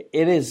wrong,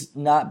 it is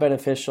not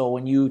beneficial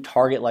when you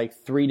target like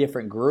 3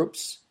 different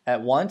groups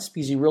at once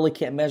because you really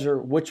can't measure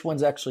which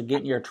one's actually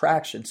getting your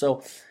attraction.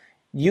 So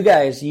you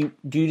guys, do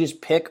you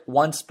just pick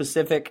one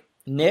specific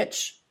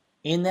niche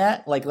in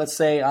that? Like, let's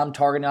say I'm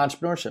targeting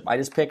entrepreneurship. I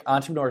just pick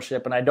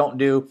entrepreneurship, and I don't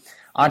do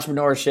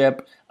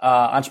entrepreneurship,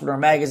 entrepreneur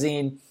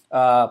magazine,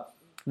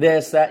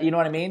 this, that. You know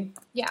what I mean?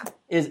 Yeah.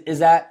 Is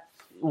that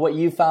what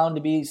you found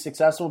to be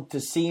successful? To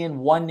see in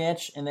one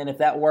niche, and then if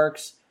that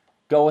works,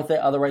 go with it.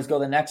 Otherwise, go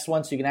to the next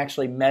one, so you can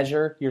actually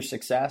measure your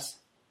success.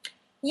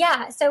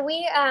 Yeah. So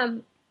we,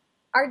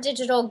 our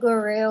digital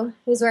guru,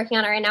 who's working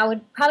on it right now,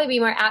 would probably be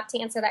more apt to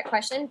answer that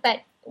question. But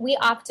we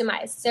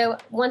optimize. So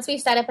once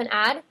we've set up an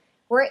ad,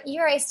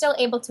 you're still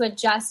able to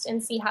adjust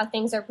and see how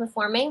things are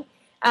performing.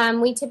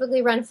 We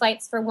typically run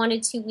flights for 1 to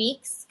 2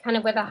 weeks, kind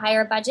of with a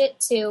higher budget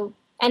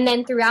and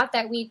then throughout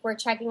that week, we're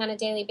checking on a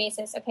daily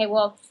basis. Okay,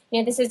 well,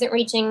 this isn't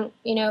reaching,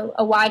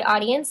 a wide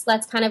audience.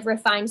 Let's kind of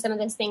refine some of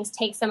those things,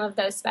 take some of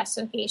those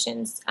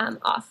specifications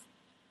off.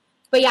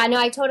 But yeah, no,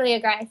 I totally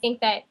agree. I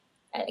think that,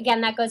 again,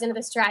 that goes into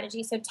the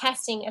strategy. So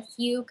testing a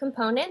few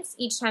components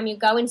each time you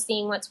go and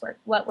seeing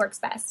what works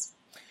best.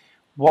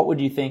 What would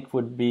you think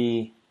would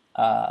be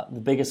the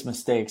biggest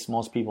mistakes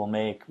most people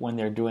make when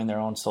they're doing their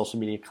own social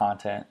media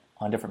content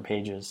on different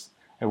pages?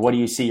 Or what do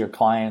you see your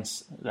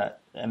clients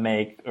that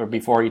make, or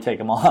before you take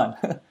them on?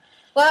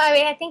 Well,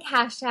 I think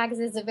hashtags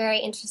is a very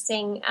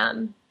interesting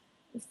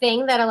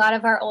thing that a lot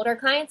of our older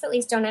clients at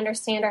least don't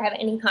understand or have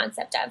any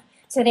concept of.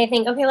 So they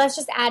think, okay, let's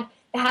just add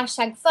the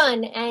hashtag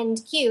fun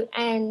and cute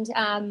and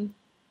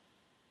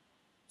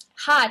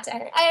hot.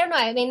 I don't know.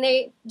 I mean,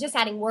 they just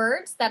adding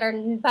words that are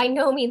by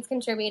no means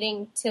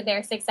contributing to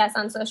their success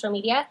on social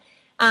media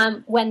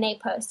when they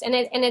post. And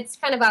it's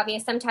kind of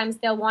obvious. Sometimes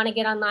they'll want to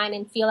get online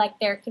and feel like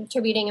they're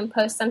contributing and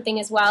post something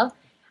as well.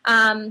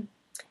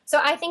 So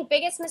I think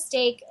biggest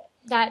mistake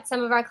that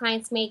some of our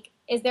clients make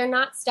is they're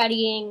not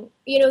studying,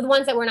 the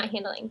ones that we're not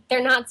handling.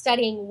 They're not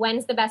studying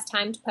when's the best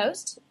time to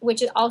post,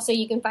 which is also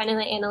you can find in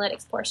the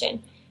analytics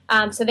portion.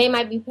 So they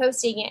might be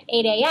posting at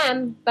 8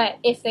 a.m., but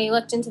if they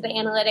looked into the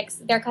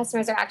analytics, their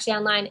customers are actually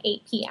online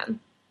 8 p.m.,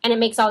 and it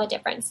makes all the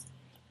difference.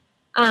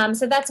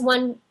 So that's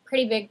one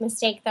pretty big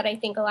mistake that I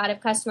think a lot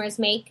of customers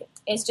make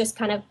is just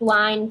kind of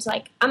blind,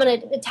 like I'm going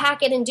to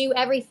attack it and do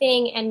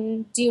everything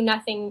and do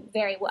nothing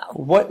very well.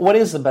 What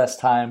is the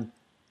best time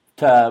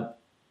to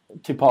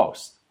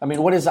post? I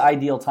mean, what is the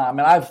ideal time?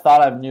 I mean, I've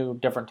thought of new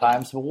different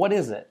times, but what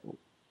is it?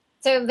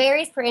 So it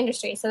varies per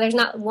industry. So there's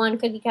not one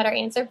cookie cutter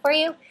answer for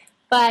you.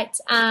 But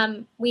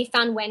we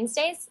found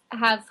Wednesdays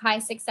have high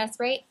success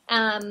rate.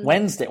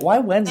 Wednesday? Why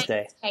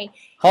Wednesday?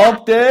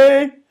 Hump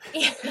day?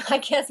 Yeah, I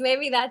guess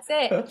maybe that's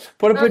it.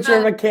 Put a picture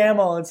of a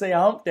camel and say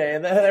hump day.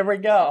 There we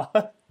go.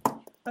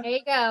 There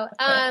you go.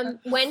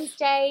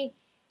 Wednesday.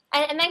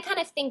 And then kind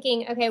of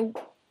thinking, okay,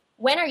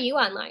 when are you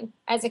online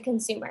as a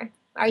consumer?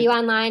 Are you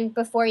online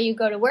before you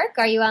go to work?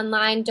 Are you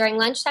online during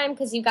lunchtime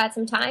because you got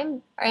some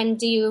time? And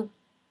do you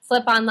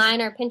flip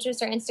online or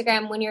Pinterest or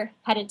Instagram when you're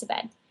headed to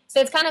bed? So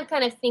it's kind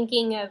of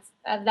thinking of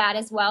that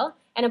as well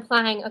and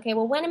applying, okay,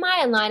 well, when am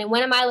I online and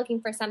when am I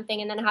looking for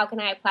something, and then how can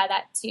I apply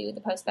that to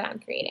the post that I'm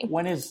creating?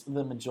 When is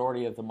the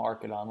majority of the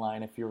market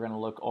online if you're going to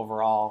look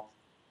overall?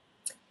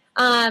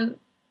 I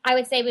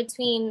would say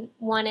between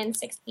 1 and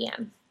 6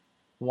 p.m.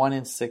 1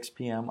 and 6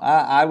 p.m.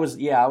 I was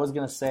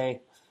going to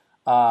say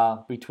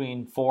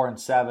between 4 and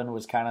 7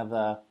 was kind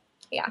of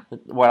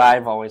what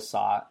I've always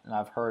thought and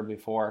I've heard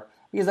before.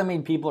 Because, I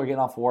mean, people are getting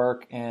off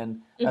work,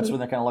 and that's when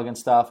they're kind of looking at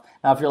stuff.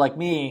 Now, if you're like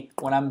me,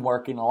 when I'm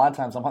working, a lot of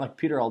times I'm on the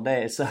computer all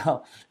day,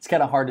 so it's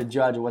kind of hard to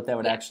judge what that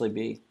would actually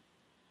be.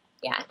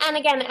 Yeah, and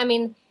again, I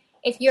mean,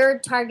 if you're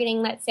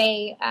targeting, let's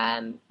say,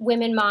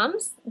 women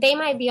moms, they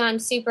might be on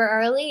super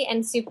early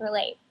and super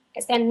late.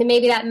 And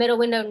maybe that middle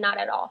window, not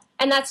at all.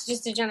 And that's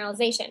just a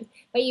generalization.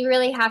 But you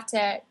really have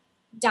to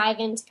dive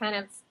into kind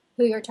of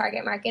who your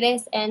target market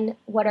is and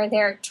what are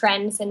their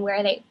trends and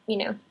where they,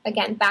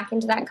 again, back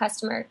into that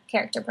customer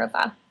character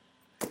profile.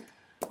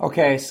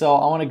 Okay, so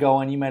I want to go,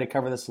 and you might have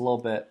covered this a little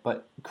bit,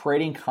 but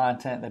creating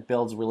content that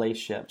builds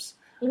relationships.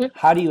 Mm-hmm.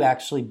 How do you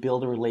actually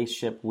build a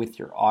relationship with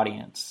your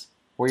audience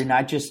where you're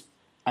not just,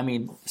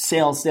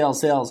 sales,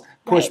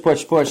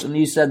 push. And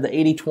you said the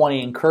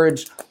 80-20,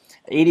 encourage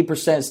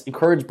 80%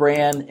 encourage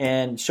brand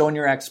and showing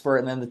you're expert,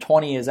 and then the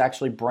 20 is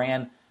actually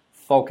brand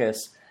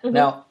focus. Mm-hmm.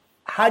 Now,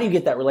 how do you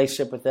get that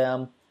relationship with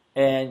them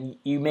and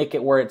you make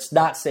it where it's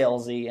not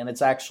salesy and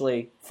it's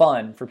actually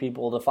fun for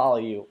people to follow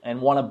you and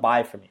want to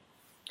buy from you?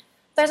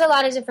 There's a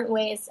lot of different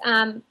ways.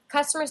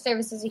 Customer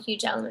service is a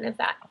huge element of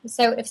that.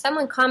 So if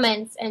someone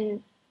comments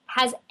and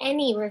has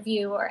any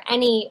review or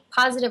any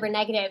positive or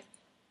negative,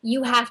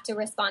 you have to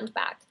respond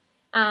back.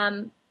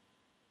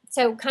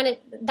 So kind of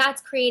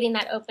that's creating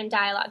that open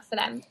dialogue for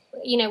them.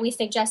 We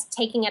suggest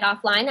taking it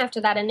offline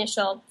after that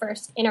initial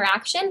first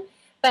interaction,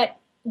 but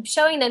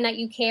showing them that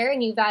you care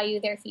and you value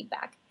their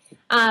feedback.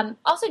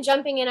 Also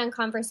jumping in on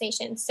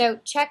conversations. So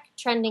check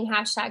trending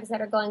hashtags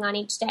that are going on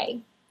each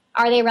day.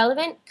 Are they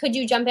relevant? Could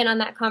you jump in on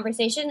that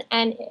conversation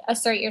and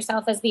assert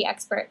yourself as the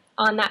expert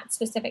on that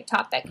specific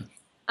topic?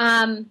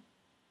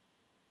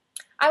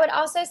 I would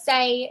also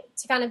say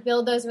to kind of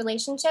build those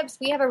relationships,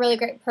 we have a really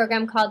great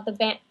program called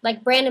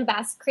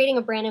creating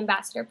a brand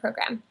ambassador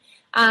program.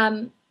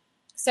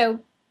 So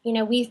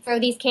we throw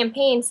these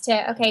campaigns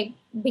to,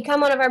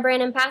 become one of our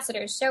brand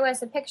ambassadors, show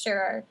us a picture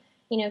or,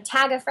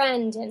 tag a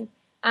friend.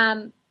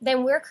 And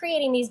then we're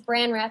creating these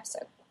brand reps,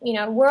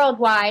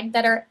 worldwide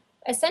that are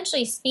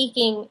essentially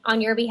speaking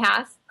on your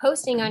behalf,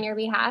 posting on your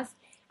behalf,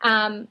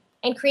 and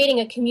creating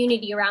a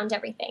community around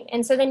everything.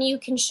 And so then you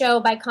can show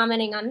by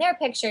commenting on their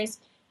pictures,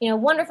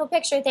 wonderful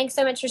picture, thanks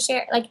so much for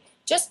sharing. Like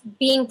just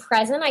being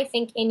present, I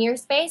think, in your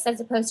space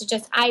as opposed to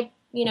just, I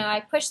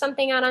push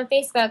something out on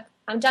Facebook,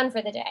 I'm done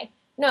for the day.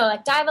 No,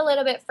 like dive a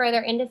little bit further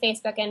into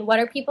Facebook and what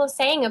are people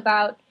saying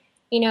about,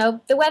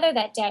 the weather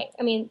that day?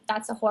 I mean,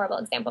 that's a horrible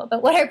example,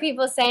 but what are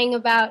people saying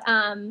about,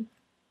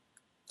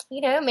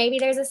 maybe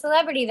there's a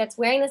celebrity that's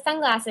wearing the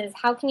sunglasses.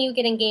 How can you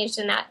get engaged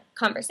in that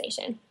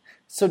conversation?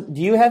 So do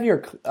you have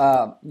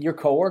your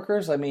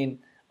coworkers? I mean,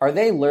 are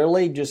they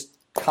literally just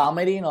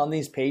commenting on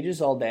these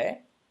pages all day?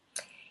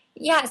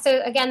 Yeah.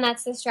 So again,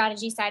 that's the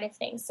strategy side of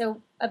things.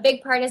 So a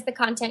big part is the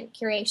content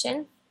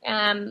curation.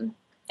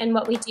 And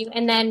what we do.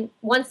 And then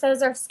once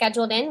those are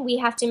scheduled in, we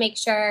have to make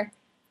sure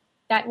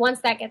that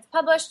once that gets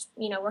published,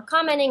 we're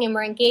commenting and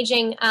we're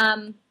engaging.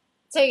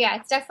 So yeah,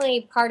 it's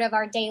definitely part of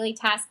our daily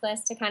task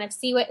list to kind of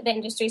see what the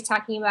industry is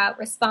talking about,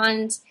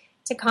 respond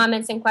to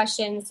comments and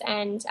questions,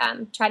 and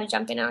try to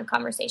jump in on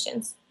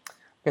conversations.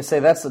 I say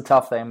that's the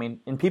tough thing. I mean,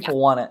 and people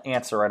want to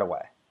answer right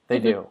away. They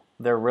do.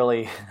 They're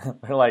really,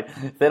 they're like,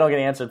 if they don't get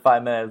answered in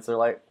 5 minutes, they're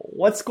like,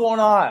 what's going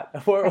on?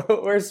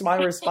 Where's my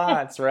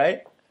response,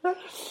 right?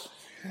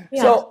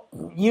 Yeah. So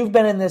you've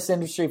been in this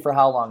industry for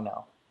how long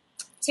now?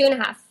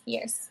 2.5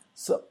 years.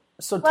 So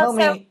tell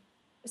me,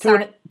 two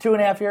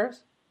and a half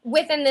years?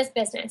 Within this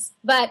business.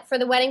 But for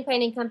the wedding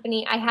planning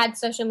company, I had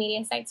social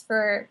media sites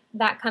for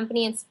that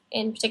company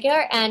in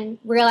particular and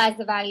realized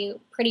the value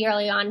pretty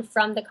early on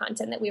from the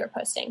content that we were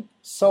posting.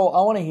 So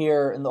I want to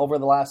hear, over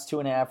the last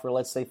 2.5 or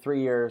let's say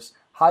 3 years,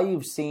 how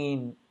you've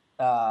seen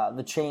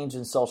the change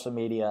in social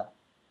media.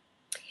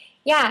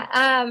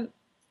 Yeah.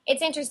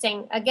 It's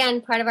interesting.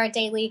 Again, part of our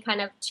daily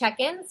kind of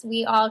check-ins,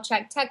 we all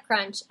check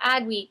TechCrunch,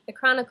 Adweek, the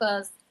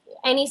Chronicles,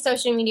 any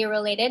social media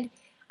related.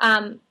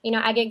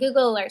 I get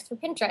Google alerts for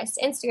Pinterest,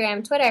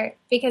 Instagram, Twitter,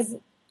 because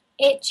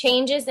it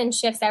changes and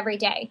shifts every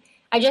day.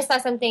 I just saw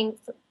something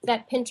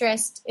that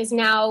Pinterest is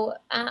now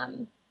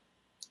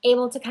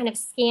able to kind of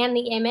scan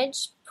the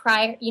image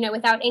prior,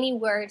 without any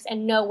words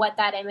and know what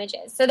that image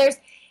is. So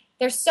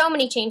there's so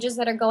many changes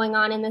that are going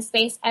on in this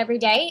space every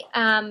day.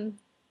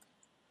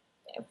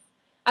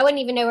 I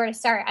wouldn't even know where to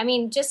start. I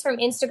mean, just from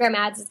Instagram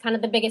ads is kind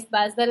of the biggest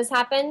buzz that has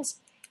happened.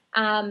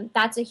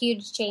 That's a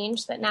huge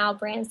change that now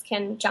brands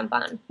can jump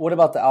on. What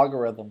about the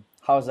algorithm?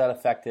 How has that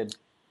affected?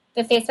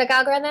 The Facebook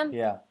algorithm?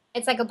 Yeah.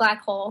 It's like a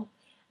black hole.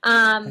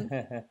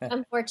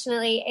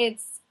 Unfortunately,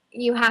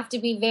 you have to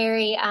be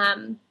very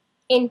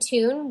in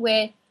tune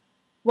with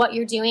what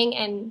you're doing.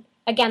 And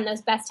again,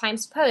 those best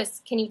times to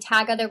post. Can you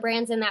tag other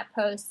brands in that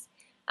post?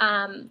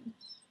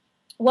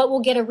 What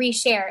will get a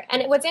reshare?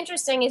 And what's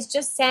interesting is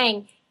just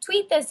saying,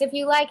 tweet this if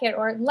you like it,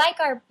 or like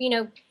our,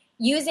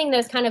 using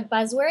those kind of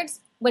buzzwords.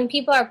 When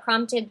people are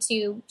prompted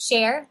to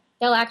share,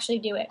 they'll actually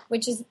do it,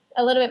 which is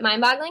a little bit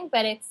mind-boggling,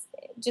 but it's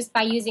just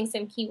by using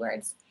some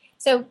keywords.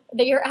 So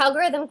your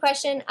algorithm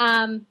question,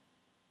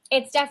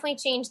 it's definitely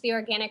changed the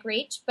organic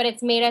reach, but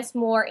it's made us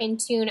more in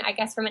tune, I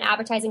guess, from an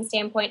advertising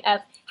standpoint of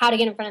how to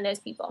get in front of those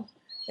people.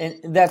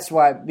 And that's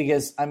why,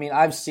 because,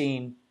 I've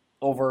seen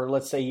over,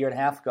 let's say, a year and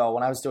a half ago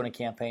when I was doing a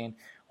campaign,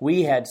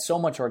 we had so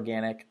much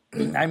organic.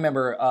 I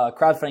remember a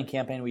crowdfunding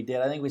campaign we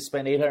did. I think we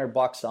spent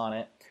 $800 on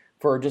it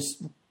for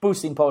just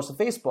boosting posts on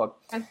Facebook.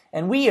 Okay.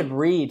 And we had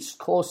reached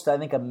close to, I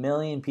think, 1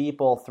 million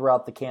people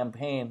throughout the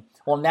campaign.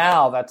 Well,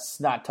 now that's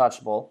not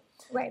touchable.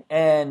 Right.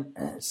 And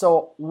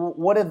so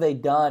what have they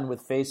done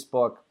with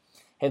Facebook?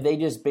 Have they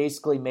just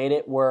basically made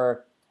it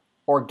where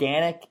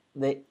organic,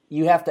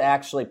 you have to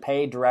actually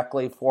pay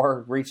directly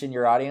for reaching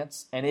your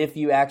audience? And if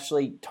you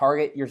actually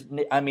target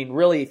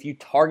if you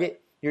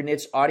target your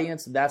niche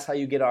audience, that's how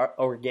you get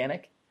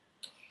organic?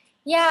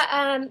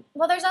 Yeah.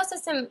 Well, there's also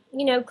some,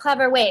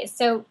 clever ways.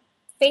 So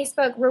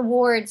Facebook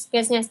rewards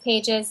business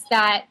pages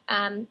that,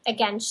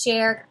 again,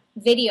 share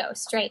video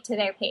straight to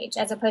their page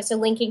as opposed to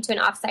linking to an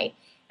offsite.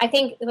 I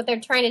think what they're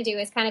trying to do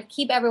is kind of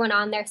keep everyone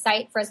on their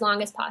site for as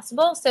long as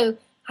possible. So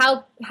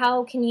how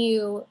can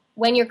you,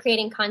 when you're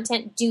creating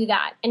content, do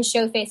that and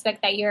show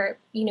Facebook that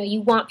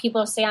you want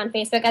people to stay on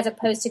Facebook as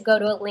opposed to go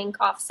to a link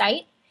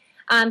off-site.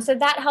 So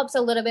that helps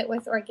a little bit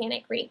with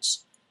organic reach.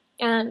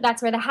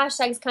 That's where the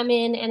hashtags come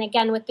in, and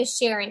again with the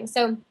sharing.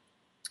 So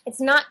it's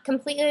not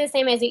completely the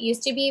same as it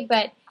used to be,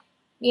 but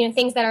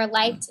things that are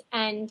liked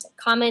and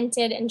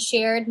commented and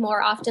shared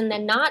more often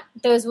than not,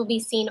 those will be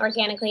seen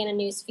organically in a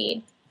news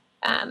feed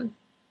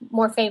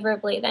more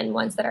favorably than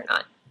ones that are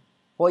not.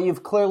 Well,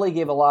 you've clearly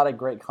gave a lot of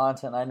great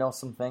content. I know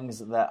some things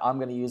that I'm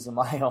going to use in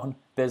my own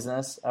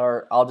business,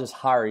 or I'll just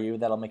hire you.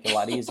 That'll make it a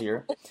lot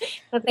easier.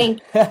 Well,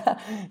 thank you.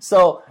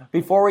 So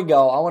before we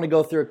go, I want to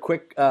go through a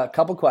quick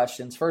couple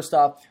questions. First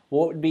off,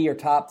 what would be your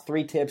top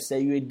 3 tips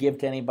that you would give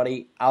to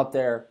anybody out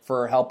there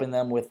for helping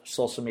them with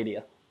social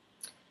media?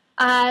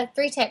 3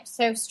 tips.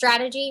 So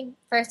strategy,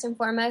 first and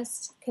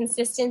foremost,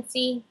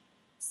 consistency,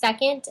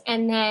 second,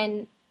 and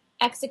then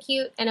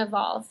execute and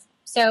evolve.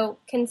 So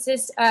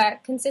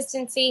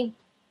consistency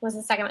was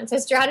the second one. So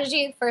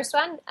strategy, first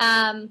one,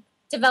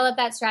 develop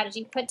that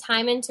strategy. Put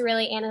time into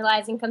really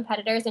analyzing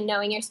competitors and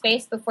knowing your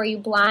space before you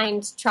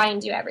blind try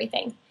and do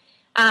everything.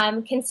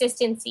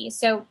 Consistency.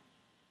 So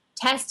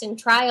test and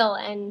trial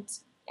and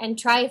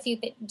try a few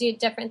do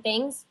different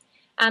things.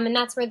 And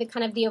that's where the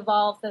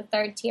evolve, the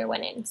third tier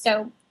went in.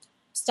 So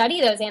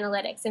study those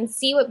analytics and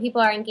see what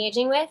people are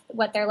engaging with,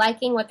 what they're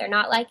liking, what they're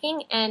not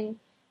liking, and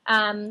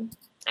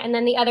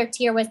then the other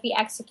tier was the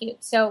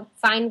execute. So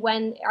find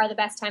when are the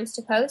best times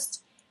to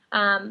post,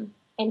 and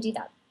do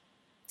that.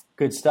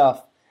 Good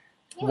stuff.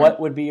 Yeah. What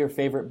would be your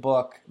favorite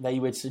book that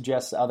you would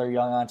suggest to other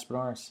young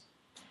entrepreneurs?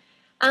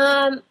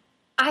 I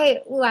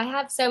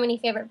have so many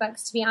favorite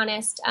books, to be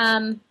honest.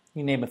 You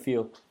name a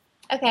few.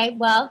 Okay,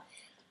 well,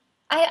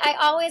 I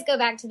always go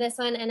back to this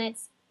one, and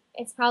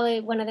it's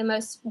probably one of the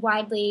most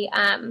widely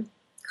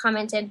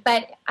commented,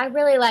 but I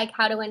really like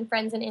How to Win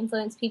Friends and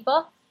Influence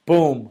People.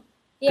 Boom.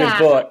 Yeah.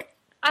 Good book.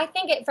 I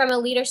think from a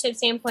leadership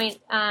standpoint,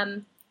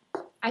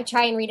 I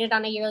try and read it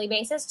on a yearly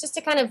basis just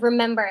to kind of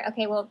remember,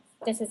 okay, well,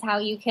 this is how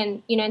you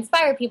can,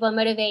 inspire people and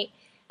motivate.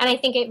 And I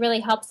think it really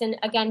helps in,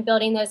 again,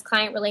 building those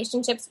client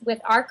relationships with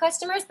our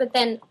customers, but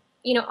then,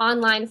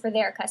 online for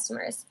their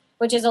customers,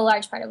 which is a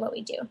large part of what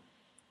we do.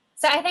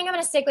 So I think I'm going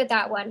to stick with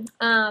that one.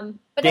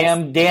 But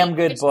damn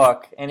good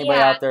book. Anybody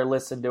out there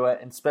listen to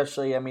it, and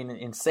especially,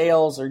 in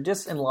sales or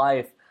just in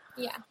life.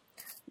 Yeah.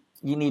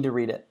 You need to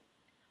read it.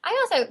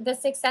 I also, the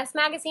Success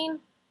Magazine,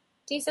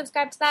 do you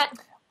subscribe to that?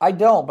 I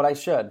don't, but I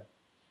should.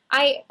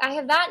 I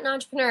have that in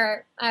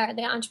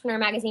the Entrepreneur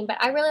Magazine, but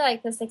I really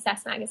like the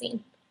Success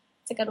Magazine.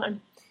 It's a good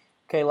one.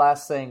 Okay,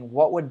 last thing.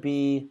 What would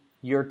be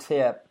your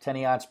tip to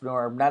any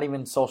entrepreneur, not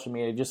even social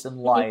media, just in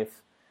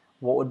life?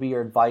 What would be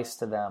your advice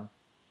to them?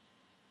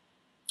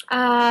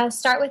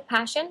 Start with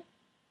passion.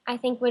 I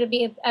think would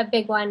be a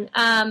big one.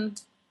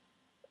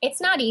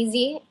 It's not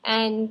easy,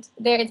 and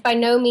it's by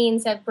no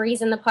means a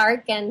breeze in the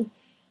park, and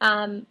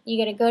you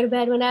get to go to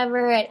bed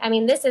whenever. I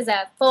mean, this is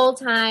a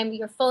full-time,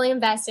 you're fully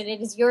invested.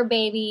 It is your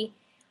baby.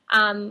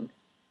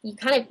 You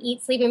kind of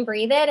eat, sleep, and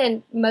breathe it,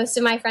 and most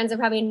of my friends are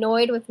probably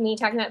annoyed with me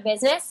talking about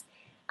business.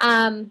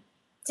 So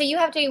you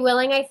have to be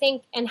willing, I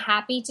think, and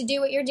happy to do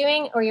what you're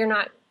doing, or you're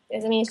not. I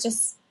mean, it's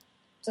just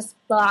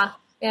blah.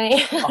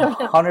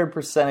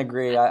 100%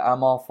 agree.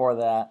 I'm all for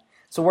that.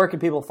 So where can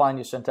people find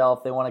you, Chantel,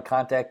 if they want to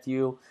contact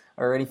you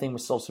or anything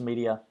with social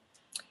media?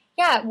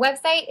 Yeah,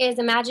 website is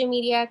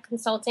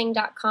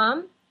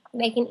imaginemediaconsulting.com.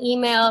 They can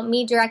email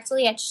me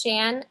directly at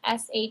Shan,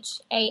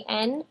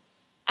 SHAN,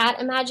 at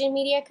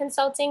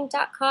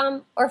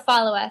imaginemediaconsulting.com, or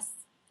follow us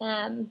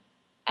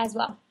as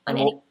well.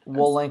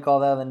 We'll link all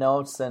that in the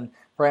notes. And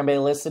for anybody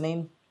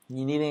listening,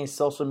 you need any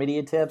social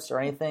media tips or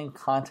anything,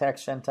 contact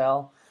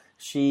Chantel.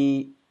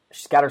 She's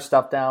got her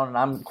stuff down, and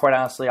I'm quite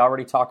honestly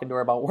already talking to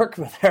her about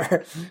working with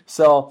her.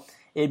 So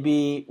it'd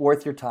be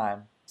worth your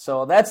time.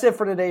 So that's it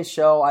for today's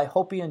show. I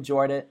hope you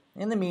enjoyed it.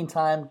 In the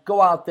meantime,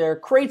 go out there,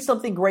 create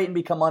something great, and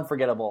become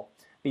unforgettable,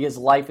 because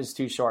life is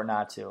too short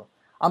not to.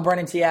 I'm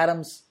Brennan T.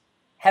 Adams.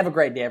 Have a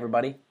great day,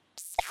 everybody.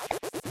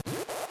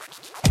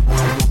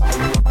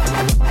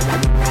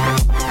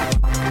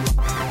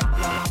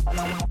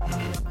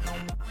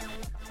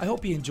 I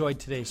hope you enjoyed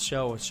today's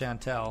show with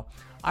Chantel.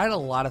 I had a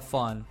lot of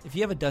fun. If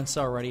you haven't done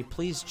so already,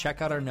 please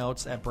check out our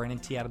notes at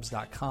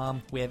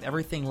BrandonTAdams.com. We have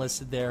everything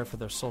listed there for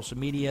their social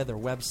media, their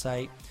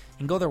website.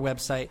 And go to their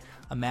website,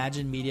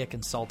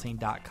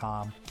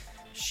 ImagineMediaConsulting.com.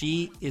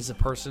 She is a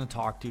person to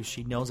talk to.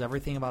 She knows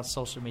everything about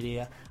social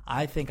media.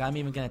 I think I'm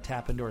even going to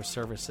tap into her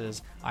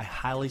services. I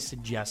highly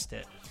suggest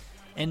it.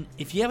 And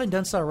if you haven't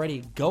done so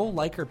already, go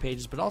like her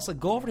pages, but also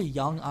go over to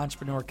Young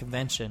Entrepreneur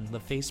Convention, the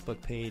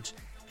Facebook page,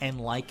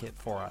 and like it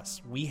for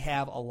us. We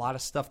have a lot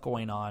of stuff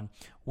going on.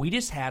 We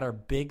just had our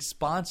big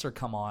sponsor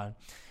come on,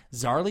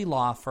 Zarley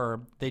Law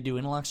Firm. They do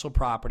intellectual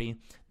property.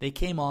 They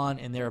came on,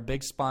 and they're a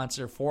big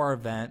sponsor for our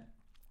event.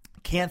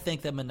 Can't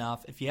thank them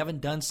enough. If you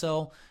haven't done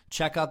so,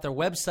 check out their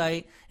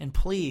website, and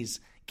please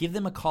give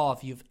them a call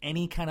if you have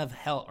any kind of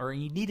help or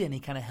you need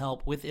any kind of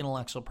help with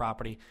intellectual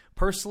property.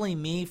 Personally,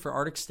 me, for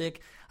Arctic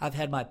Stick, I've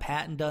had my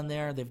patent done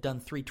there. They've done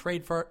 3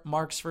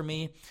 trademarks for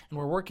me, and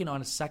we're working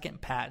on a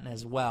second patent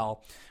as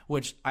well,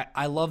 which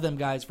I love them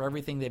guys for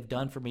everything they've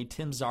done for me.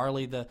 Tim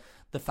Zarley, the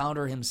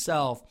founder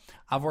himself,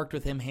 I've worked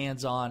with him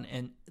hands-on,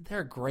 and they're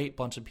a great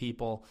bunch of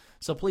people.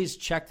 So please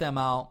check them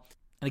out.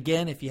 And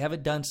again, if you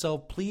haven't done so,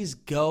 please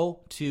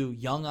go to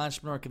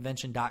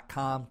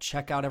YoungEntrepreneurConvention.com.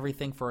 Check out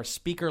everything for our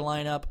speaker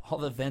lineup, all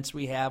the events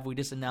we have. We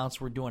just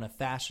announced we're doing a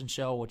fashion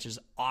show, which is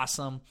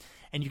awesome.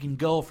 And you can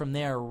go from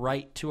there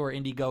right to our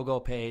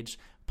Indiegogo page,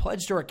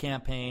 pledge to our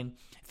campaign.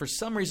 If for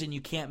some reason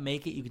you can't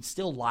make it, you can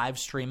still live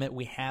stream it.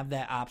 We have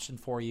that option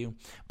for you.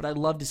 But I'd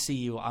love to see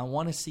you. I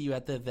want to see you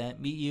at the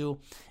event, meet you,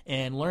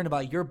 and learn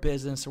about your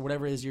business or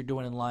whatever it is you're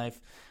doing in life.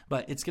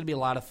 But it's going to be a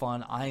lot of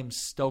fun. I am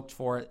stoked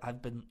for it.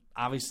 I've been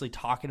obviously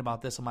talking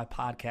about this on my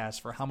podcast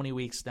for how many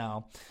weeks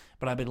now,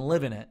 but I've been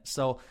living it.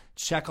 So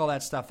check all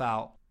that stuff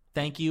out.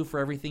 Thank you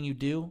for everything you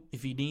do.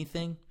 If you need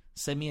anything,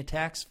 send me a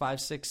text,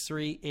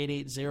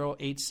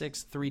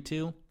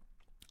 563-880-8632.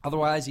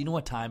 Otherwise, you know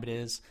what time it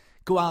is.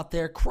 Go out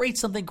there, create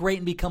something great,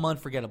 and become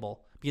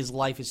unforgettable, because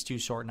life is too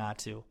short not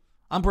to.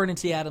 I'm Brennan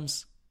T.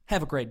 Adams.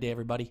 Have a great day,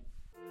 everybody.